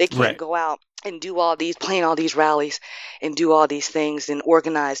resources. They can't go out and plan all these rallies and do all these things and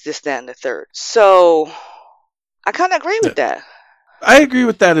organize this, that, and the third. So I kind of agree with that. I agree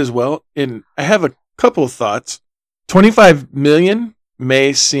with that as well. And I have a couple of thoughts. 25 million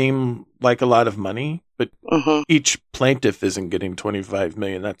may seem like a lot of money, but each plaintiff isn't getting 25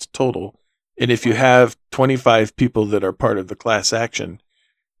 million. That's total. And if you have 25 people that are part of the class action,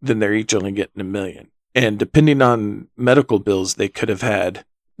 then they're each only getting $1 million. And depending on medical bills, they could have had,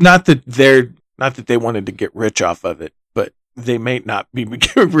 not that they wanted to get rich off of it, but they may not be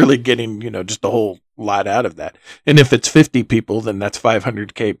really getting, just a whole lot out of that. And if it's 50 people, then that's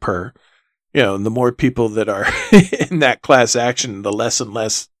 $500K per. And the more people that are in that class action, the less and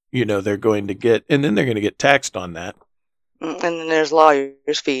less, they're going to get. And then they're going to get taxed on that. And then there's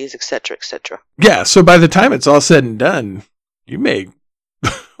lawyers' fees, et cetera, et cetera. Yeah. So by the time it's all said and done, you may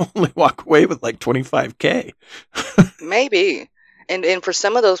only walk away with like $25K. Maybe. And for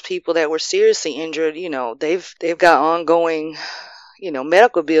some of those people that were seriously injured, they've got ongoing,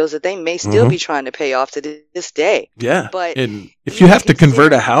 medical bills that they may still be trying to pay off to this day. Yeah. But and if you have to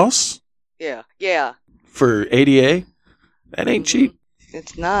convert a house, yeah, for ADA, that ain't cheap.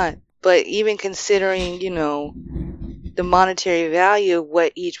 It's not. But even considering, the monetary value of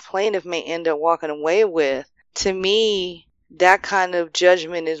what each plaintiff may end up walking away with, to me, that kind of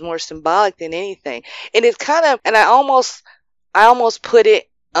judgment is more symbolic than anything. And it's kind of, and I almost put it,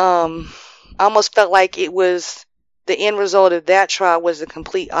 I almost felt like it was the end result of that trial was the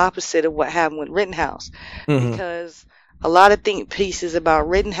complete opposite of what happened with Rittenhouse. Because a lot of think pieces about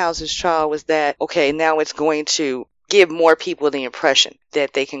Rittenhouse's trial was that, okay, now it's going to give more people the impression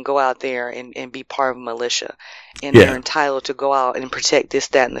that they can go out there and be part of a militia. And they're entitled to go out and protect this,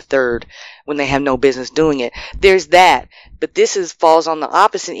 that, and the third when they have no business doing it. There's that. But this falls on the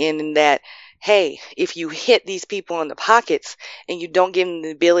opposite end in that, hey, if you hit these people in the pockets and you don't give them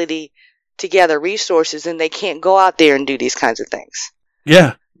the ability to gather resources, then they can't go out there and do these kinds of things.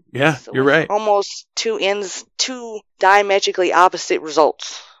 Yeah. Yeah, So you're right. Almost two diametrically opposite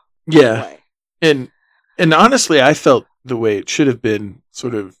results. Yeah. And honestly, I felt the way it should have been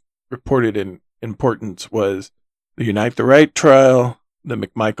sort of reported in importance was the Unite the Right trial, the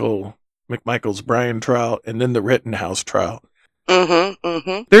McMichaels Bryan trial, and then the Rittenhouse trial.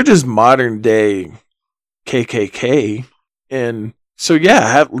 They're just modern day KKK. And so,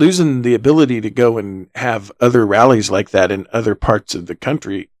 losing the ability to go and have other rallies like that in other parts of the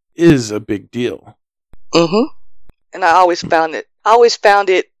country is a big deal. And I always found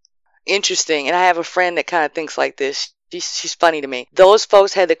it interesting. And I have a friend that kind of thinks like this. She's funny to me. Those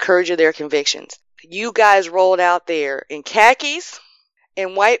folks had the courage of their convictions. You guys rolled out there in khakis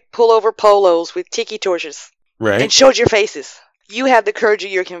and white pullover polos with tiki torches. Right. And showed your faces. You have the courage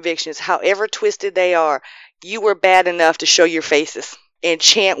of your convictions. However twisted they are, you were bad enough to show your faces and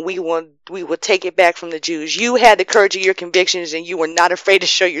chant, we will take it back from the Jews. You had the courage of your convictions and you were not afraid to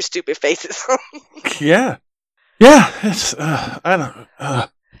show your stupid faces. Yeah. It's, I don't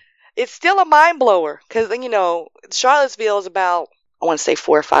It's still a mind blower because, Charlottesville is about, I want to say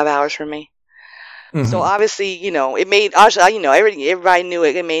 4 or 5 hours from me. So obviously, it made, everybody knew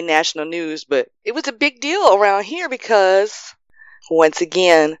it. It made national news, but it was a big deal around here because, once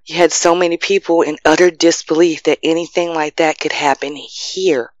again, you had so many people in utter disbelief that anything like that could happen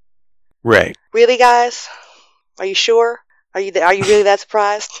here. Right. Really, guys? Are you sure? Are you really that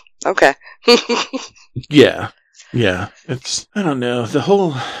surprised? Okay. Yeah. It's, I don't know.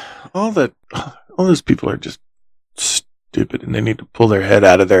 All those people are just stupid, and they need to pull their head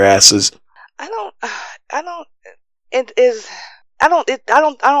out of their asses. I don't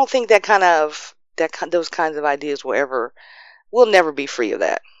think those kinds of ideas we'll never be free of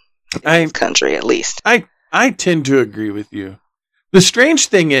that in this country, at least. I tend to agree with you. The strange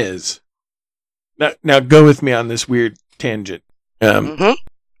thing is, now go with me on this weird tangent.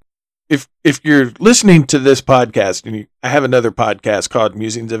 If you're listening to this podcast, and I have another podcast called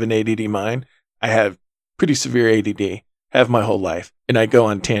Musings of an ADD Mind. I have pretty severe ADD, have my whole life, and I go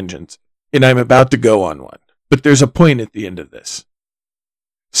on tangents, and I'm about to go on one. But there's a point at the end of this.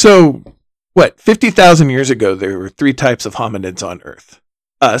 So, 50,000 years ago, there were 3 types of hominids on Earth.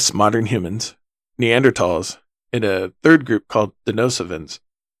 Us, modern humans, Neanderthals, and a third group called Denisovans.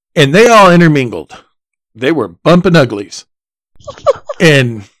 And they all intermingled. They were bumping uglies.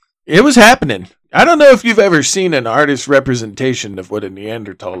 And it was happening. I don't know if you've ever seen an artist's representation of what a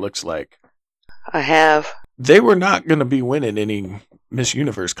Neanderthal looks like. I have. They were not going to be winning any Miss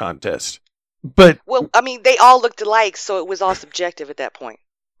Universe contest. But they all looked alike, so it was all subjective at that point.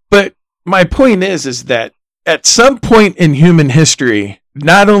 But my point is that at some point in human history,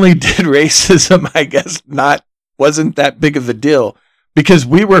 not only did racism, I guess, wasn't that big of a deal, because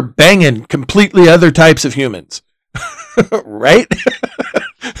we were banging completely other types of humans. Right?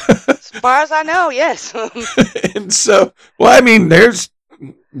 As far as I know, yes. And so, there's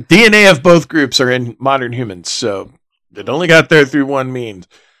DNA of both groups are in modern humans, so it only got there through one means.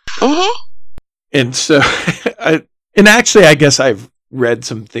 Mm-hmm. And so, I guess I've read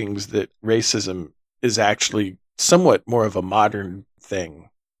some things that racism is actually somewhat more of a modern thing,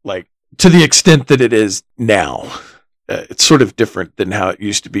 like to the extent that it is now. It's sort of different than how it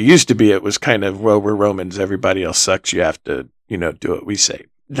used to be. It was kind of, well, we're Romans, everybody else sucks, you have to, do what we say.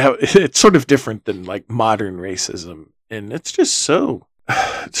 Now, it's sort of different than like modern racism, and it's just so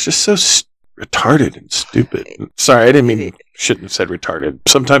retarded and stupid. Sorry, I didn't mean, shouldn't have said retarded.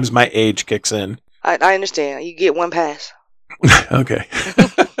 Sometimes my age kicks in. I understand. You get one pass. Okay.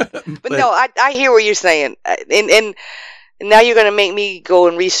 but no, I hear what you're saying. And now you're going to make me go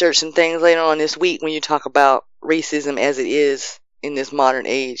and research some things later on this week when you talk about racism as it is in this modern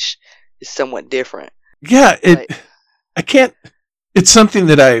age is somewhat different. Yeah, it's something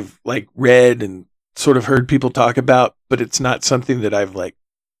that I've read and sort of heard people talk about, but it's not something that I've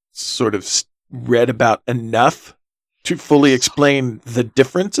sort of read about enough to fully explain the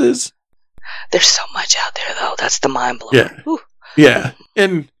differences. There's so much out there, though. That's the mind blowing. Yeah. Yeah.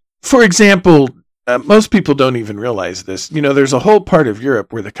 And for example, most people don't even realize this. There's a whole part of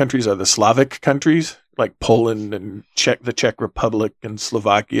Europe where the countries are the Slavic countries, like Poland and the Czech Republic and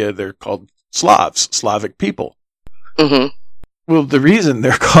Slovakia. They're called Slavs, Slavic people. Mm-hmm. Well, the reason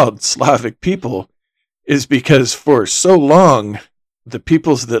they're called Slavic people is because for so long, the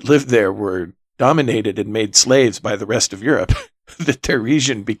peoples that lived there were dominated and made slaves by the rest of Europe that their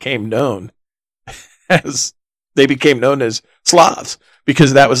region became known as Slavs,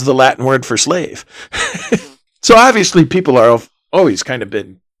 because that was the Latin word for slave. So obviously people are always kind of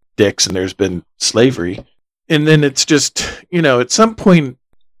been dicks, and there's been slavery. And then it's just, at some point,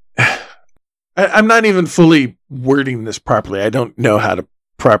 I'm not even fully wording this properly. I don't know how to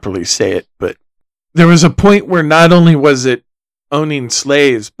properly say it, but there was a point where not only was it owning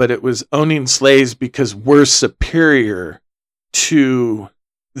slaves, but it was owning slaves because we're superior to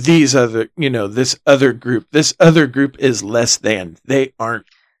these other, this other group. This other group is less than. They aren't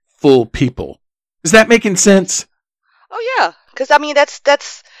full people. Is that making sense? Oh yeah, because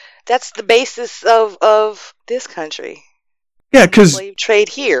that's the basis of this country. Yeah, because slave trade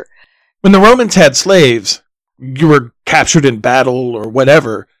here. When the Romans had slaves, you were captured in battle or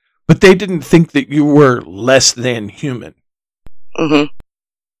whatever, but they didn't think that you were less than human. Mm-hmm.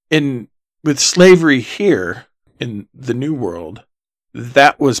 And with slavery here in the New World,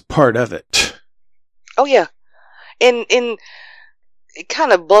 that was part of it. Oh yeah, and it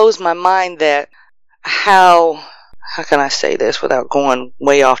kind of blows my mind that how can I say this without going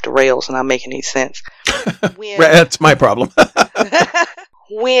way off the rails and not making any sense? That's my problem.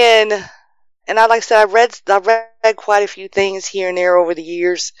 Like I said, I've read quite a few things here and there over the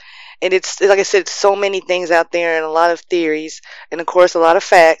years, and it's like I said, so many things out there and a lot of theories, and of course a lot of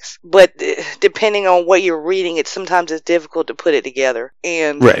facts. But depending on what you're reading, sometimes it's difficult to put it together.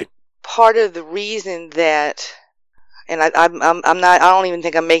 And right. part of the reason that, and I'm not, I don't even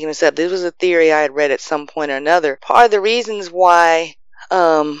think I'm making this up. This was a theory I had read at some point or another. Part of the reasons why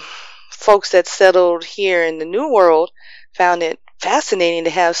folks that settled here in the New World found it fascinating to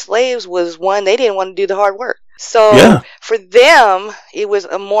have slaves was, one, they didn't want to do the hard work. So for them, it was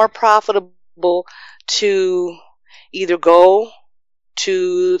a more profitable to either go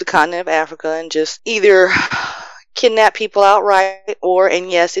to the continent of Africa and just either kidnap people outright, or,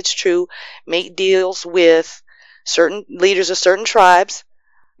 and yes, it's true, make deals with certain leaders of certain tribes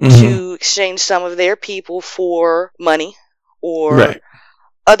to exchange some of their people for money or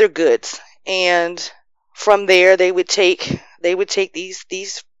other goods. And from there, they would take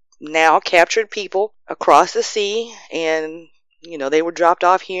these now captured people across the sea, and they were dropped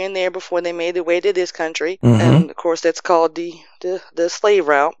off here and there before they made their way to this country. And of course, that's called the slave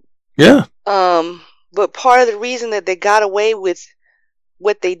route. Yeah. But part of the reason that they got away with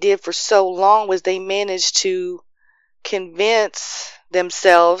what they did for so long was they managed to convince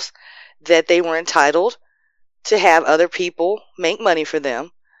themselves that they were entitled to have other people make money for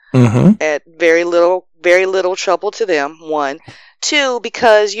them at very little trouble to them. One, two,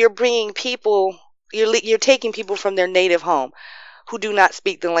 because you're bringing people, you're taking people from their native home who do not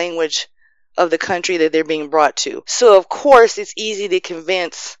speak the language of the country that they're being brought to. So of course it's easy to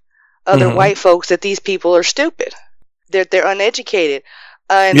convince other white folks that these people are stupid, that they're uneducated,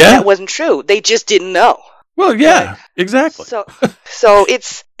 and that wasn't true. They just didn't know. Well, yeah, exactly. So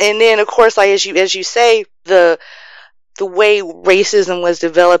it's, and then of course, like as you say, the way racism was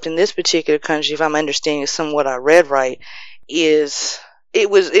developed in this particular country, if I'm understanding somewhat I read right, is it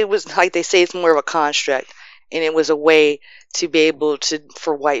was like they say, it's more of a construct, and it was a way to be able to,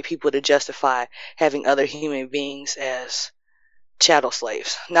 for white people to justify having other human beings as chattel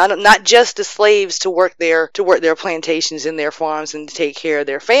slaves, not just the slaves to work their plantations and their farms and to take care of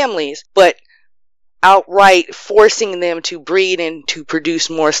their families, but outright forcing them to breed and to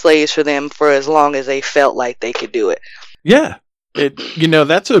produce more slaves for them for as long as they felt like they could do it. Yeah.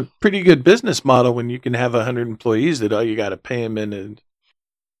 That's a pretty good business model when you can have 100 employees that all you got to pay them in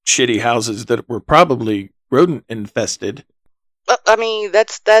shitty houses that were probably rodent infested. I mean,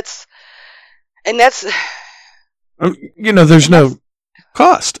 that's there's no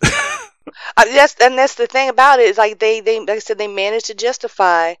cost. That's the thing about it, is like they like I said, they managed to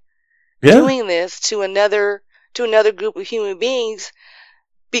justify doing this to another group of human beings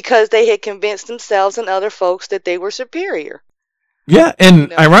because they had convinced themselves and other folks that they were superior. Yeah,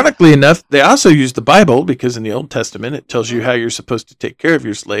 and ironically enough, they also use the Bible, because in the Old Testament it tells you how you're supposed to take care of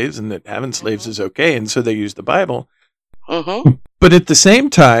your slaves and that having slaves is okay, and so they use the Bible. But at the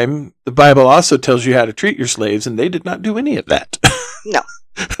same time, the Bible also tells you how to treat your slaves, and they did not do any of that. No.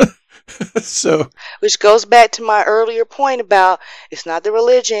 So, which goes back to my earlier point about it's not the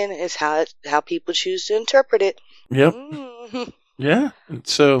religion, it's how people choose to interpret it. Yep. Yeah. And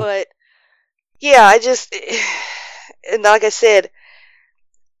so, but yeah, and like I said,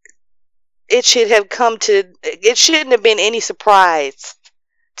 it shouldn't have been any surprise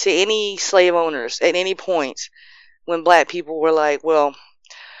to any slave owners at any point when black people were like, well,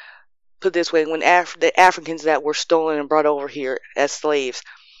 put it this way, when the Africans that were stolen and brought over here as slaves,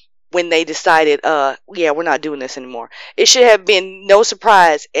 when they decided, we're not doing this anymore. It should have been no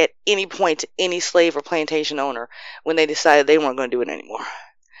surprise at any point to any slave or plantation owner when they decided they weren't going to do it anymore.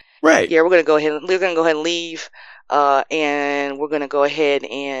 Right. Yeah, we're going to go ahead and leave, and we're going to go ahead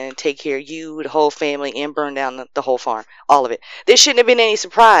and take care of you, the whole family, and burn down the whole farm, all of it. There shouldn't have been any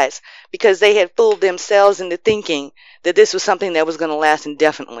surprise because they had fooled themselves into thinking that this was something that was going to last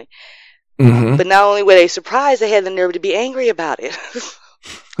indefinitely. But not only were they surprised, they had the nerve to be angry about it.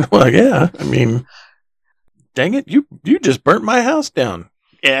 Well, yeah. I mean, dang it, you just burnt my house down.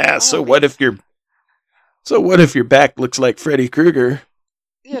 Yeah. So what if your back looks like Freddy Krueger?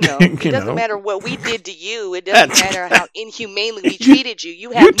 It doesn't matter what we did to you. It doesn't matter how inhumanely we treated you.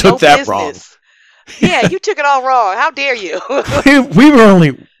 You have no business. Wrong. Yeah, you took it all wrong. How dare you?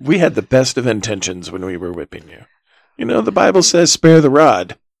 we had the best of intentions when we were whipping you. The Bible says, spare the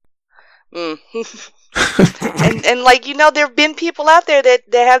rod. And there have been people out there that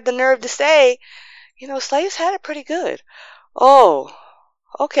have the nerve to say, slaves had it pretty good. Oh,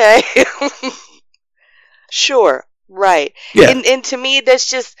 okay. Sure. Right. Yeah. And to me,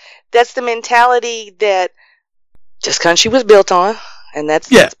 that's the mentality that this country was built on. And that's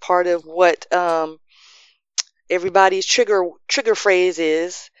part of what, everybody's trigger phrase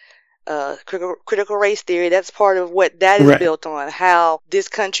is. Critical race theory, that's part of what that is built on, how this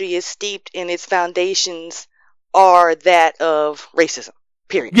country is steeped in its foundations are that of racism,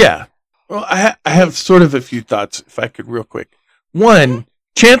 period. Yeah. Well, I have sort of a few thoughts, if I could real quick. One,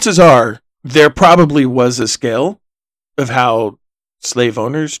 chances are there probably was a scale of how slave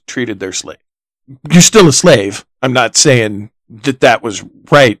owners treated their slave. You're still a slave. I'm not saying that was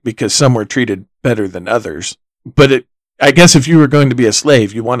right because some were treated better than others. But I guess if you were going to be a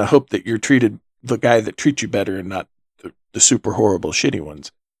slave, you want to hope that you're treated the guy that treats you better and not the super horrible, shitty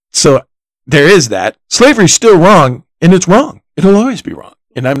ones. So there is that. Slavery's still wrong, and it's wrong. It'll always be wrong.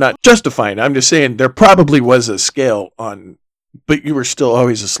 And I'm not justifying. I'm just saying there probably was a scale on, but you were still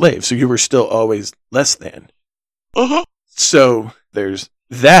always a slave. So you were still always less than. Mm-hmm. So there's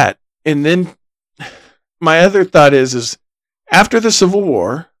that. And then my other thought is after the Civil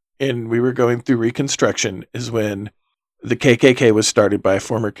War, and we were going through Reconstruction, is when the KKK was started by a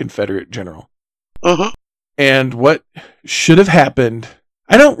former Confederate general. Mm-hmm. And what should have happened,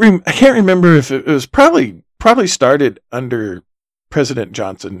 I can't remember if it was probably started under President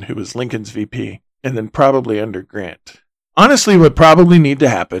Johnson, who was Lincoln's VP, and then probably under Grant. Honestly, what probably need to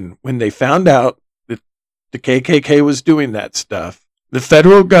happen when they found out that the KKK was doing that stuff, the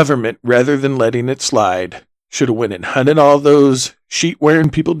federal government, rather than letting it slide, should have went and hunted all those sheet-wearing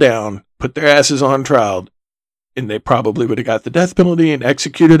people down, put their asses on trial, and they probably would have got the death penalty and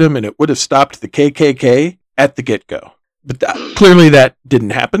executed them, and it would have stopped the KKK at the get-go. But clearly that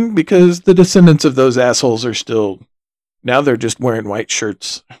didn't happen because the descendants of those assholes are still, now they're just wearing white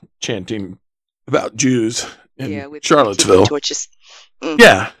shirts, chanting about Jews in with Charlottesville. Torches. Mm.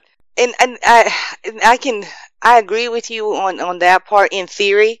 Yeah. And I agree with you on that part in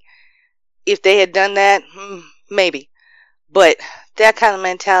theory. If they had done that, maybe. But that kind of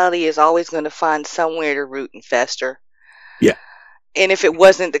mentality is always going to find somewhere to root and fester. Yeah. And if it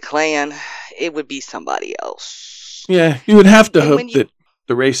wasn't the Klan, it would be somebody else. Yeah, you would have to hope that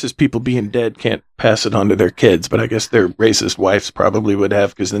the racist people being dead can't pass it on to their kids, but I guess their racist wives probably would have,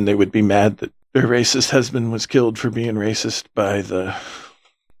 because then they would be mad that their racist husband was killed for being racist by the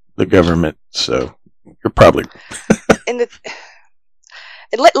government. So you're probably... and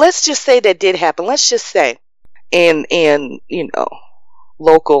let's just say that did happen. Let's just say, and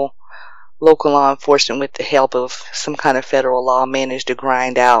local law enforcement, with the help of some kind of federal law, managed to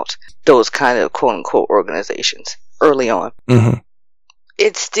grind out those kind of quote unquote organizations early on. Mm-hmm.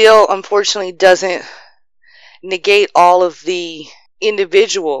 It still, unfortunately, doesn't negate all of the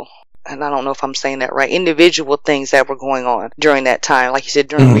individual, and I don't know if I'm saying that right, individual things that were going on during that time. Like you said,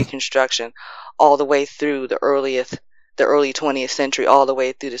 during Reconstruction, all the way through the early 20th century, all the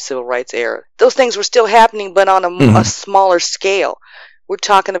way through the Civil Rights era. Those things were still happening, but on a smaller scale. We're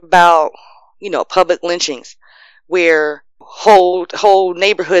talking about, public lynchings, where whole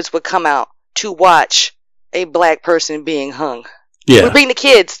neighborhoods would come out to watch a black person being hung. Yeah. We bring the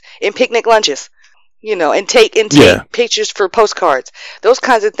kids in picnic lunches, and take pictures for postcards. Those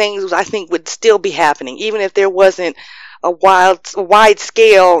kinds of things, I think, would still be happening, even if there wasn't a wide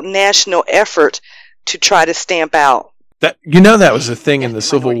scale national effort to try to stamp out. That was a thing in the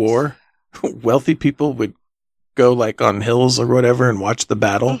Civil War. Wealthy people would go like on hills or whatever and watch the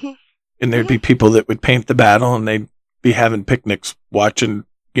battle. Mm-hmm. And there'd be people that would paint the battle, and they'd be having picnics watching,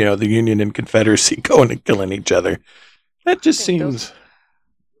 the Union and Confederacy going and killing each other. That just seems,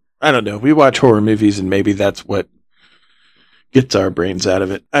 I don't know. We watch horror movies, and maybe that's what gets our brains out of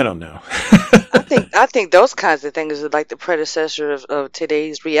it. I don't know. I think those kinds of things are like the predecessor of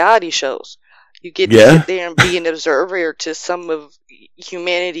today's reality shows. You get to sit there and be an observer to some of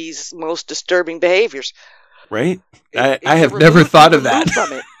humanity's most disturbing behaviors. Right? I have never thought of that.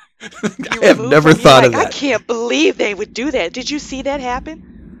 From it. I have never thought of that. I can't believe they would do that. Did you see that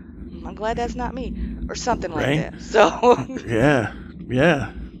happen? I'm glad that's not me. Or something like that. So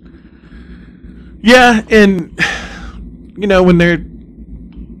Yeah. And when they're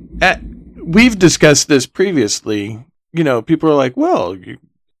we've discussed this previously, people are like, well,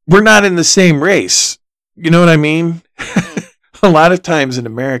 we're not in the same race. You know what I mean? A lot of times in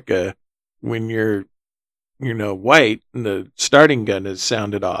America, when you're white and the starting gun is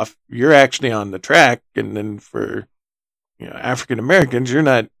sounded off, you're actually on the track. And then for, African Americans, you're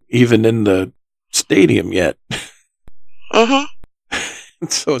not even in the stadium yet. Mm-hmm.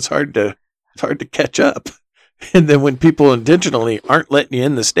 So it's hard to catch up. And then when people intentionally aren't letting you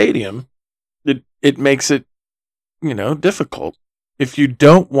in the stadium, it makes it, difficult. If you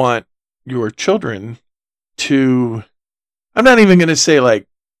don't want your children to, I'm not even going to say like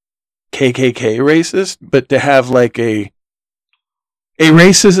KKK racist, but to have like a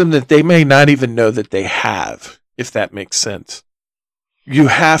racism that they may not even know that they have, if that makes sense. You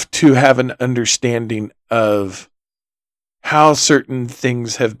have to have an understanding of how certain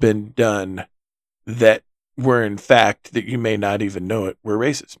things have been done that were in fact, that you may not even know it, were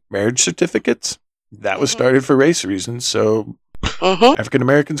racist. Marriage certificates, that was started for race reasons, so Mm-hmm. African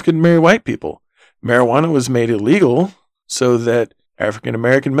Americans couldn't marry white people. Marijuana was made illegal so that African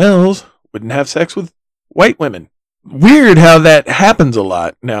American males wouldn't have sex with white women. Weird how that happens a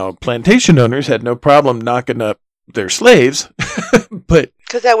lot. Now, plantation owners had no problem knocking up their slaves, but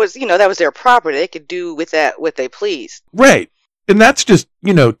Because that was their property. They could do with that what they pleased. right. And that's just,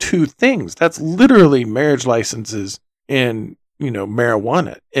 two things. That's literally marriage licenses and,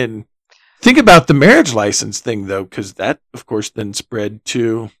 marijuana. And think about the marriage license thing, though, because that, of course, then spread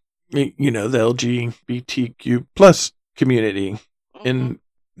to, the LGBTQ plus community and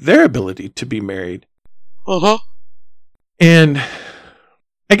their ability to be married. Uh-huh. And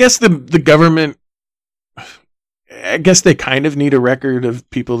I guess the government, I guess they kind of need a record of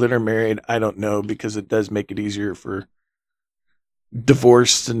people that are married. I don't know, because it does make it easier for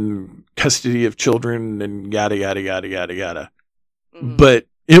divorce and custody of children and yada, yada, yada, yada, yada. Mm-hmm. But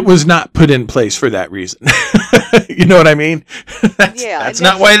it was not put in place for that reason. You know what I mean? That's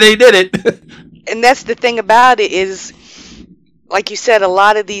not why they did it. And that's the thing about it is, like you said, a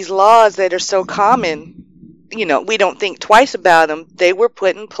lot of these laws that are so common, we don't think twice about them. They were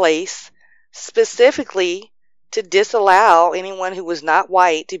put in place specifically to disallow anyone who was not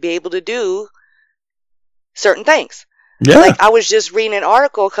white to be able to do certain things. Yeah. Like I was just reading an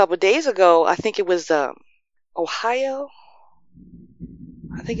article a couple of days ago. I think it was Ohio.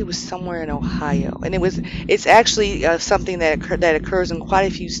 I think it was somewhere in Ohio, and it's actually something that occurs in quite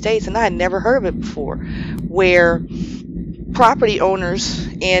a few states, and I had never heard of it before, where property owners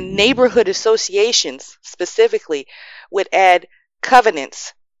and neighborhood associations specifically would add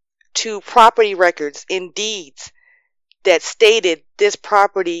covenants to property records and deeds that stated this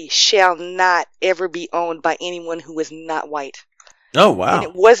property shall not ever be owned by anyone who is not white. Oh, wow. And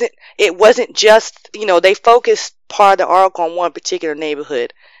it wasn't just, they focused part of the article on one particular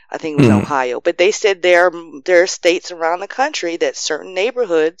neighborhood. I think it was Ohio. But they said there are states around the country that certain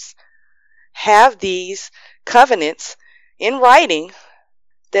neighborhoods have these covenants in writing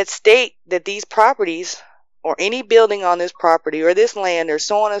that state that these properties or any building on this property or this land or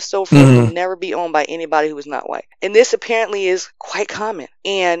so on and so forth will never be owned by anybody who is not white. And this apparently is quite common.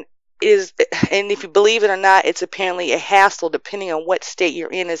 And if you believe it or not, it's apparently a hassle, depending on what state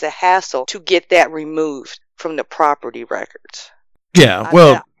you're in, is a hassle to get that removed from the property records. Yeah,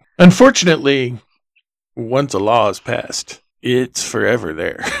 well, unfortunately, once a law is passed, it's forever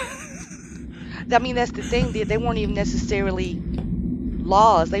there. I mean, that's the thing. They weren't even necessarily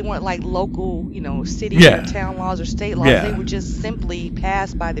laws. They weren't like local, city or town laws or state laws. Yeah. They were just simply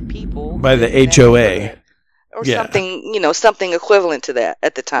passed by the people. By the HOA. Or something, something equivalent to that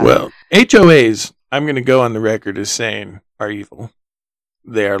at the time. Well, HOAs, I'm going to go on the record as saying, are evil.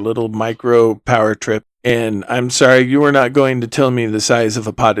 They are little micro power trip. And I'm sorry, you are not going to tell me the size of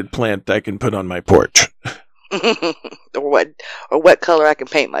a potted plant I can put on my porch. or what color I can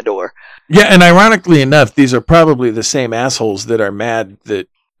paint my door. Yeah, and ironically enough, these are probably the same assholes that are mad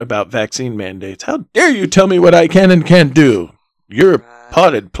about vaccine mandates. How dare you tell me what I can and can't do? Your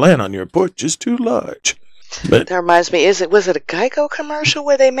potted plant on your porch is too large. But that reminds me, was it a Geico commercial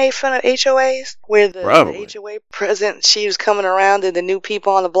where they made fun of HOAs? Where the HOA president, she was coming around and the new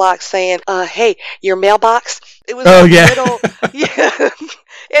people on the block saying, hey, your mailbox? It was yeah.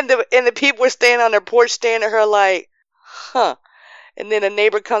 And the people were standing on their porch staring at her like, huh. And then a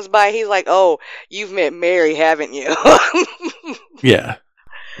neighbor comes by, he's like, oh, you've met Mary, haven't you? Yeah.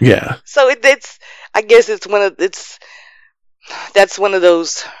 Yeah. So I guess that's one of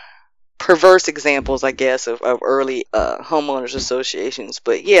those perverse examples, I guess, of early homeowners associations.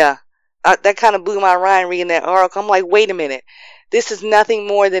 But yeah, that kind of blew my mind reading that article. I'm like, wait a minute, this is nothing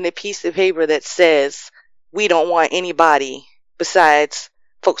more than a piece of paper that says we don't want anybody besides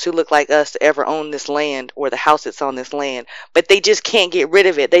folks who look like us to ever own this land or the house that's on this land. But they just can't get rid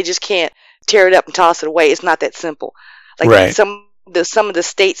of it. They just can't tear it up and toss it away. It's not that simple. Like some of the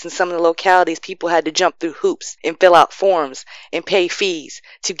states and some of the localities, people had to jump through hoops and fill out forms and pay fees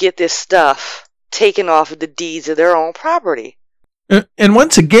to get this stuff taken off of the deeds of their own property. And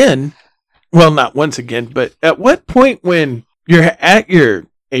once again, well, not once again, but at what point when you're at your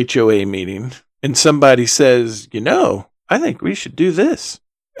HOA meeting and somebody says, I think we should do this.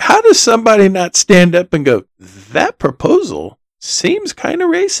 How does somebody not stand up and go, that proposal seems kind of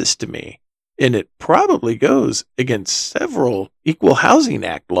racist to me? And it probably goes against several Equal Housing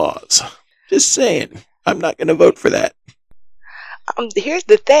Act laws. Just saying, I'm not going to vote for that. Here's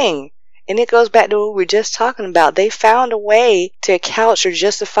the thing, and it goes back to what we were just talking about. They found a way to couch or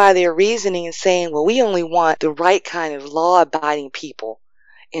justify their reasoning and saying, well, we only want the right kind of law-abiding people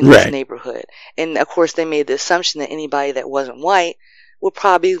in this neighborhood. And, of course, they made the assumption that anybody that wasn't white will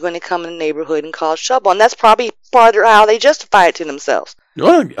probably going to come in the neighborhood and cause trouble. And that's probably part of how they justify it to themselves.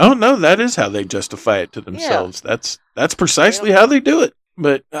 Well, oh no, that is how they justify it to themselves. Yeah. That's precisely how they do it.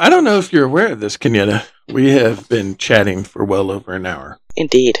 But I don't know if you're aware of this, Kenyetta. We have been chatting for well over an hour.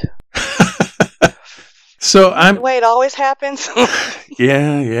 Indeed. So I'm the way it always happens.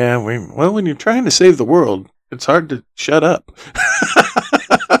 Yeah. Well, when you're trying to save the world, it's hard to shut up.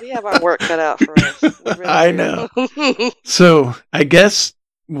 We have our work cut out for us. Really I know. So I guess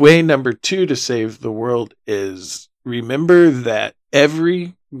way number 2 to save the world is remember that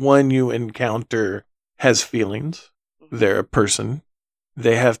everyone you encounter has feelings. They're a person.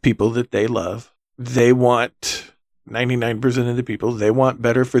 They have people that they love. They want 99% of the people. They want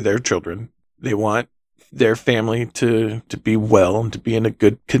better for their children. They want their family to be well and to be in a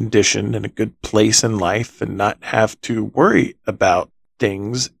good condition and a good place in life and not have to worry about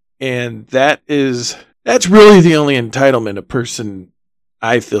things. And that's really the only entitlement a person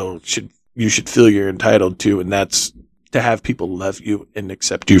I feel you should feel you're entitled to, and that's to have people love you and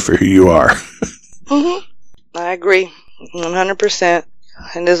accept you for who you are. Mm-hmm. I agree, 100%.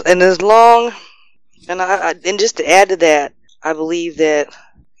 And as long, and just to add to that, I believe that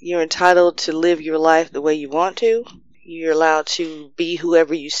you're entitled to live your life the way you want to. You're allowed to be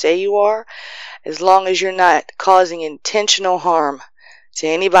whoever you say you are, as long as you're not causing intentional harm to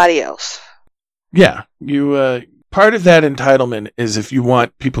anybody else. Yeah, you. Part of that entitlement is if you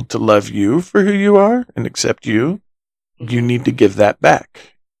want people to love you for who you are and accept you, you need to give that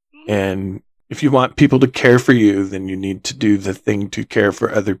back. And if you want people to care for you, then you need to do the thing to care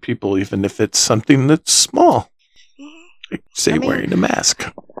for other people, even if it's something that's small. Like, say, wearing a mask.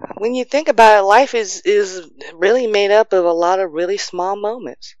 When you think about it, life is really made up of a lot of really small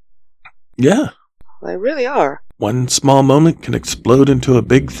moments. Yeah. They really are. One small moment can explode into a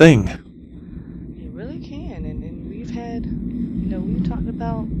big thing. It really can. And we've had, we've talked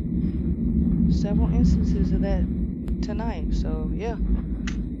about several instances of that tonight. So, yeah.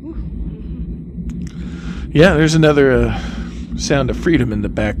 Yeah, there's another sound of freedom in the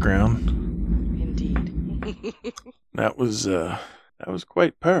background. Indeed. That was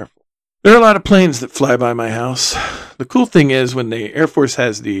quite powerful. There are a lot of planes that fly by my house. The cool thing is when the Air Force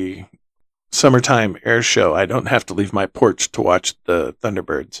has the summertime air show, I don't have to leave my porch to watch the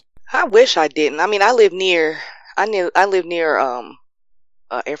Thunderbirds. I wish I didn't. I mean, I live near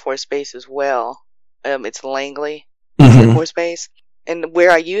Air Force Base as well. It's Langley Air Force Base. And where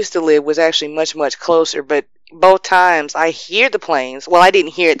I used to live was actually much, much closer. But both times I hear the planes. Well, I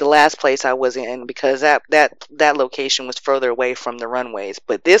didn't hear it the last place I was in because that location was further away from the runways.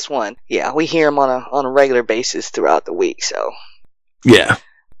 But this one, yeah, we hear them on a regular basis throughout the week. So yeah,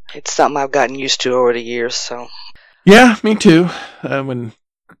 it's something I've gotten used to over the years. So yeah, me too. When,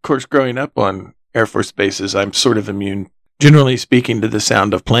 of course, growing up on Air Force bases, I'm sort of immune, generally speaking, to the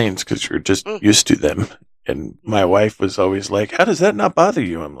sound of planes because you're just used to them. And my wife was always like, "How does that not bother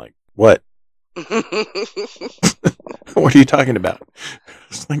you?" I'm like, "What? What are you talking about?"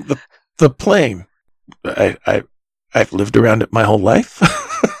 It's like the plane. I've lived around it my whole life.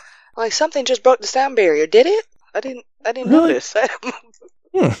 Like something just broke the sound barrier. Did it? I didn't Really? notice.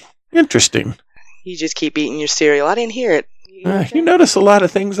 Interesting. You just keep eating your cereal. I didn't hear it. You notice a lot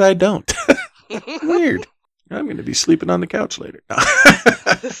of things I don't. Weird. I'm going to be sleeping on the couch later.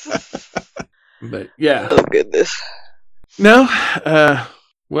 But yeah. Oh goodness. No.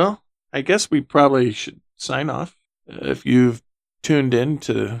 Well, I guess we probably should sign off. If you've tuned in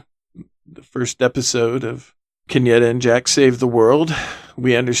to the first episode of Kenyetta and Jack Save the World,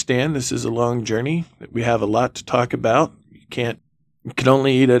 we understand this is a long journey. That we have a lot to talk about. You can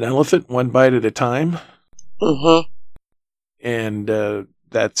only eat an elephant one bite at a time. Mm-hmm. And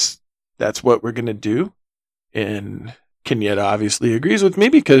that's what we're going to do. And Kenyetta obviously agrees with me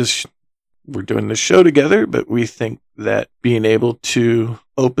because we're doing this show together, but we think that being able to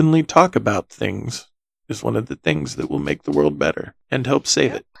openly talk about things is one of the things that will make the world better and help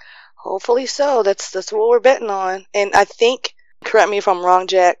save it. Hopefully so. That's what we're betting on. And I think, correct me if I'm wrong,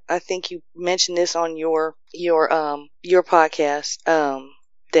 Jack, I think you mentioned this on your podcast,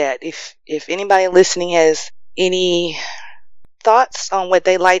 that if anybody listening has any thoughts on what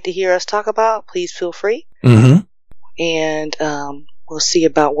they'd like to hear us talk about, please feel free. Mm-hmm. And we'll see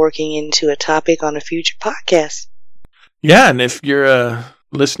about working into a topic on a future podcast. Yeah, and if you're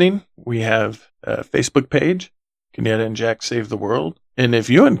listening, we have a Facebook page, Kenyetta and Jack Save the World. And if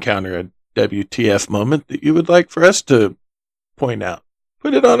you encounter a WTF moment that you would like for us to point out,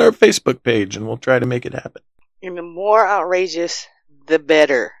 put it on our Facebook page and we'll try to make it happen. And the more outrageous, the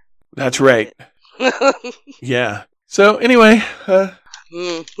better. That's right. Yeah. So anyway,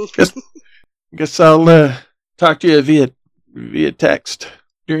 guess I'll talk to you via text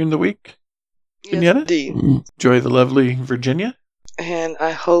during the week. Yes, Kenyatta? indeed. Enjoy the lovely Virginia. And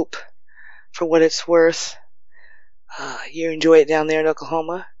I hope, for what it's worth, you enjoy it down there in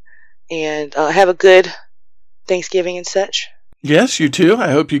Oklahoma. And have a good Thanksgiving and such. Yes, you too.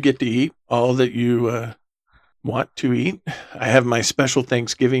 I hope you get to eat all that you want to eat. I have my special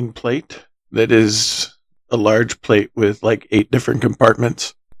Thanksgiving plate that is a large plate with like 8 different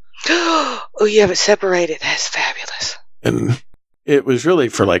compartments. Oh, you have it separated. That's fabulous. And it was really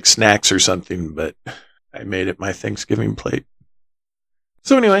for like snacks or something, but I made it my Thanksgiving plate.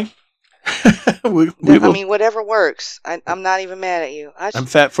 So anyway, I mean, whatever works. I'm not even mad at you. I'm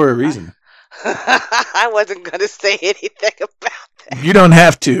fat for a reason. I wasn't going to say anything about that. You don't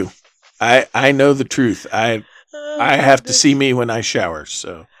have to. I know the truth. I have to see me when I shower,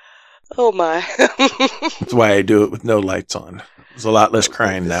 so. Oh my. That's why I do it with no lights on. There's a lot less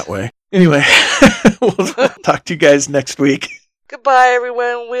crying that way. Anyway, we'll talk to you guys next week. Goodbye,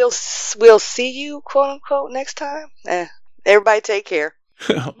 everyone. We'll see you, quote unquote, next time. Everybody take care.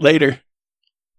 Later.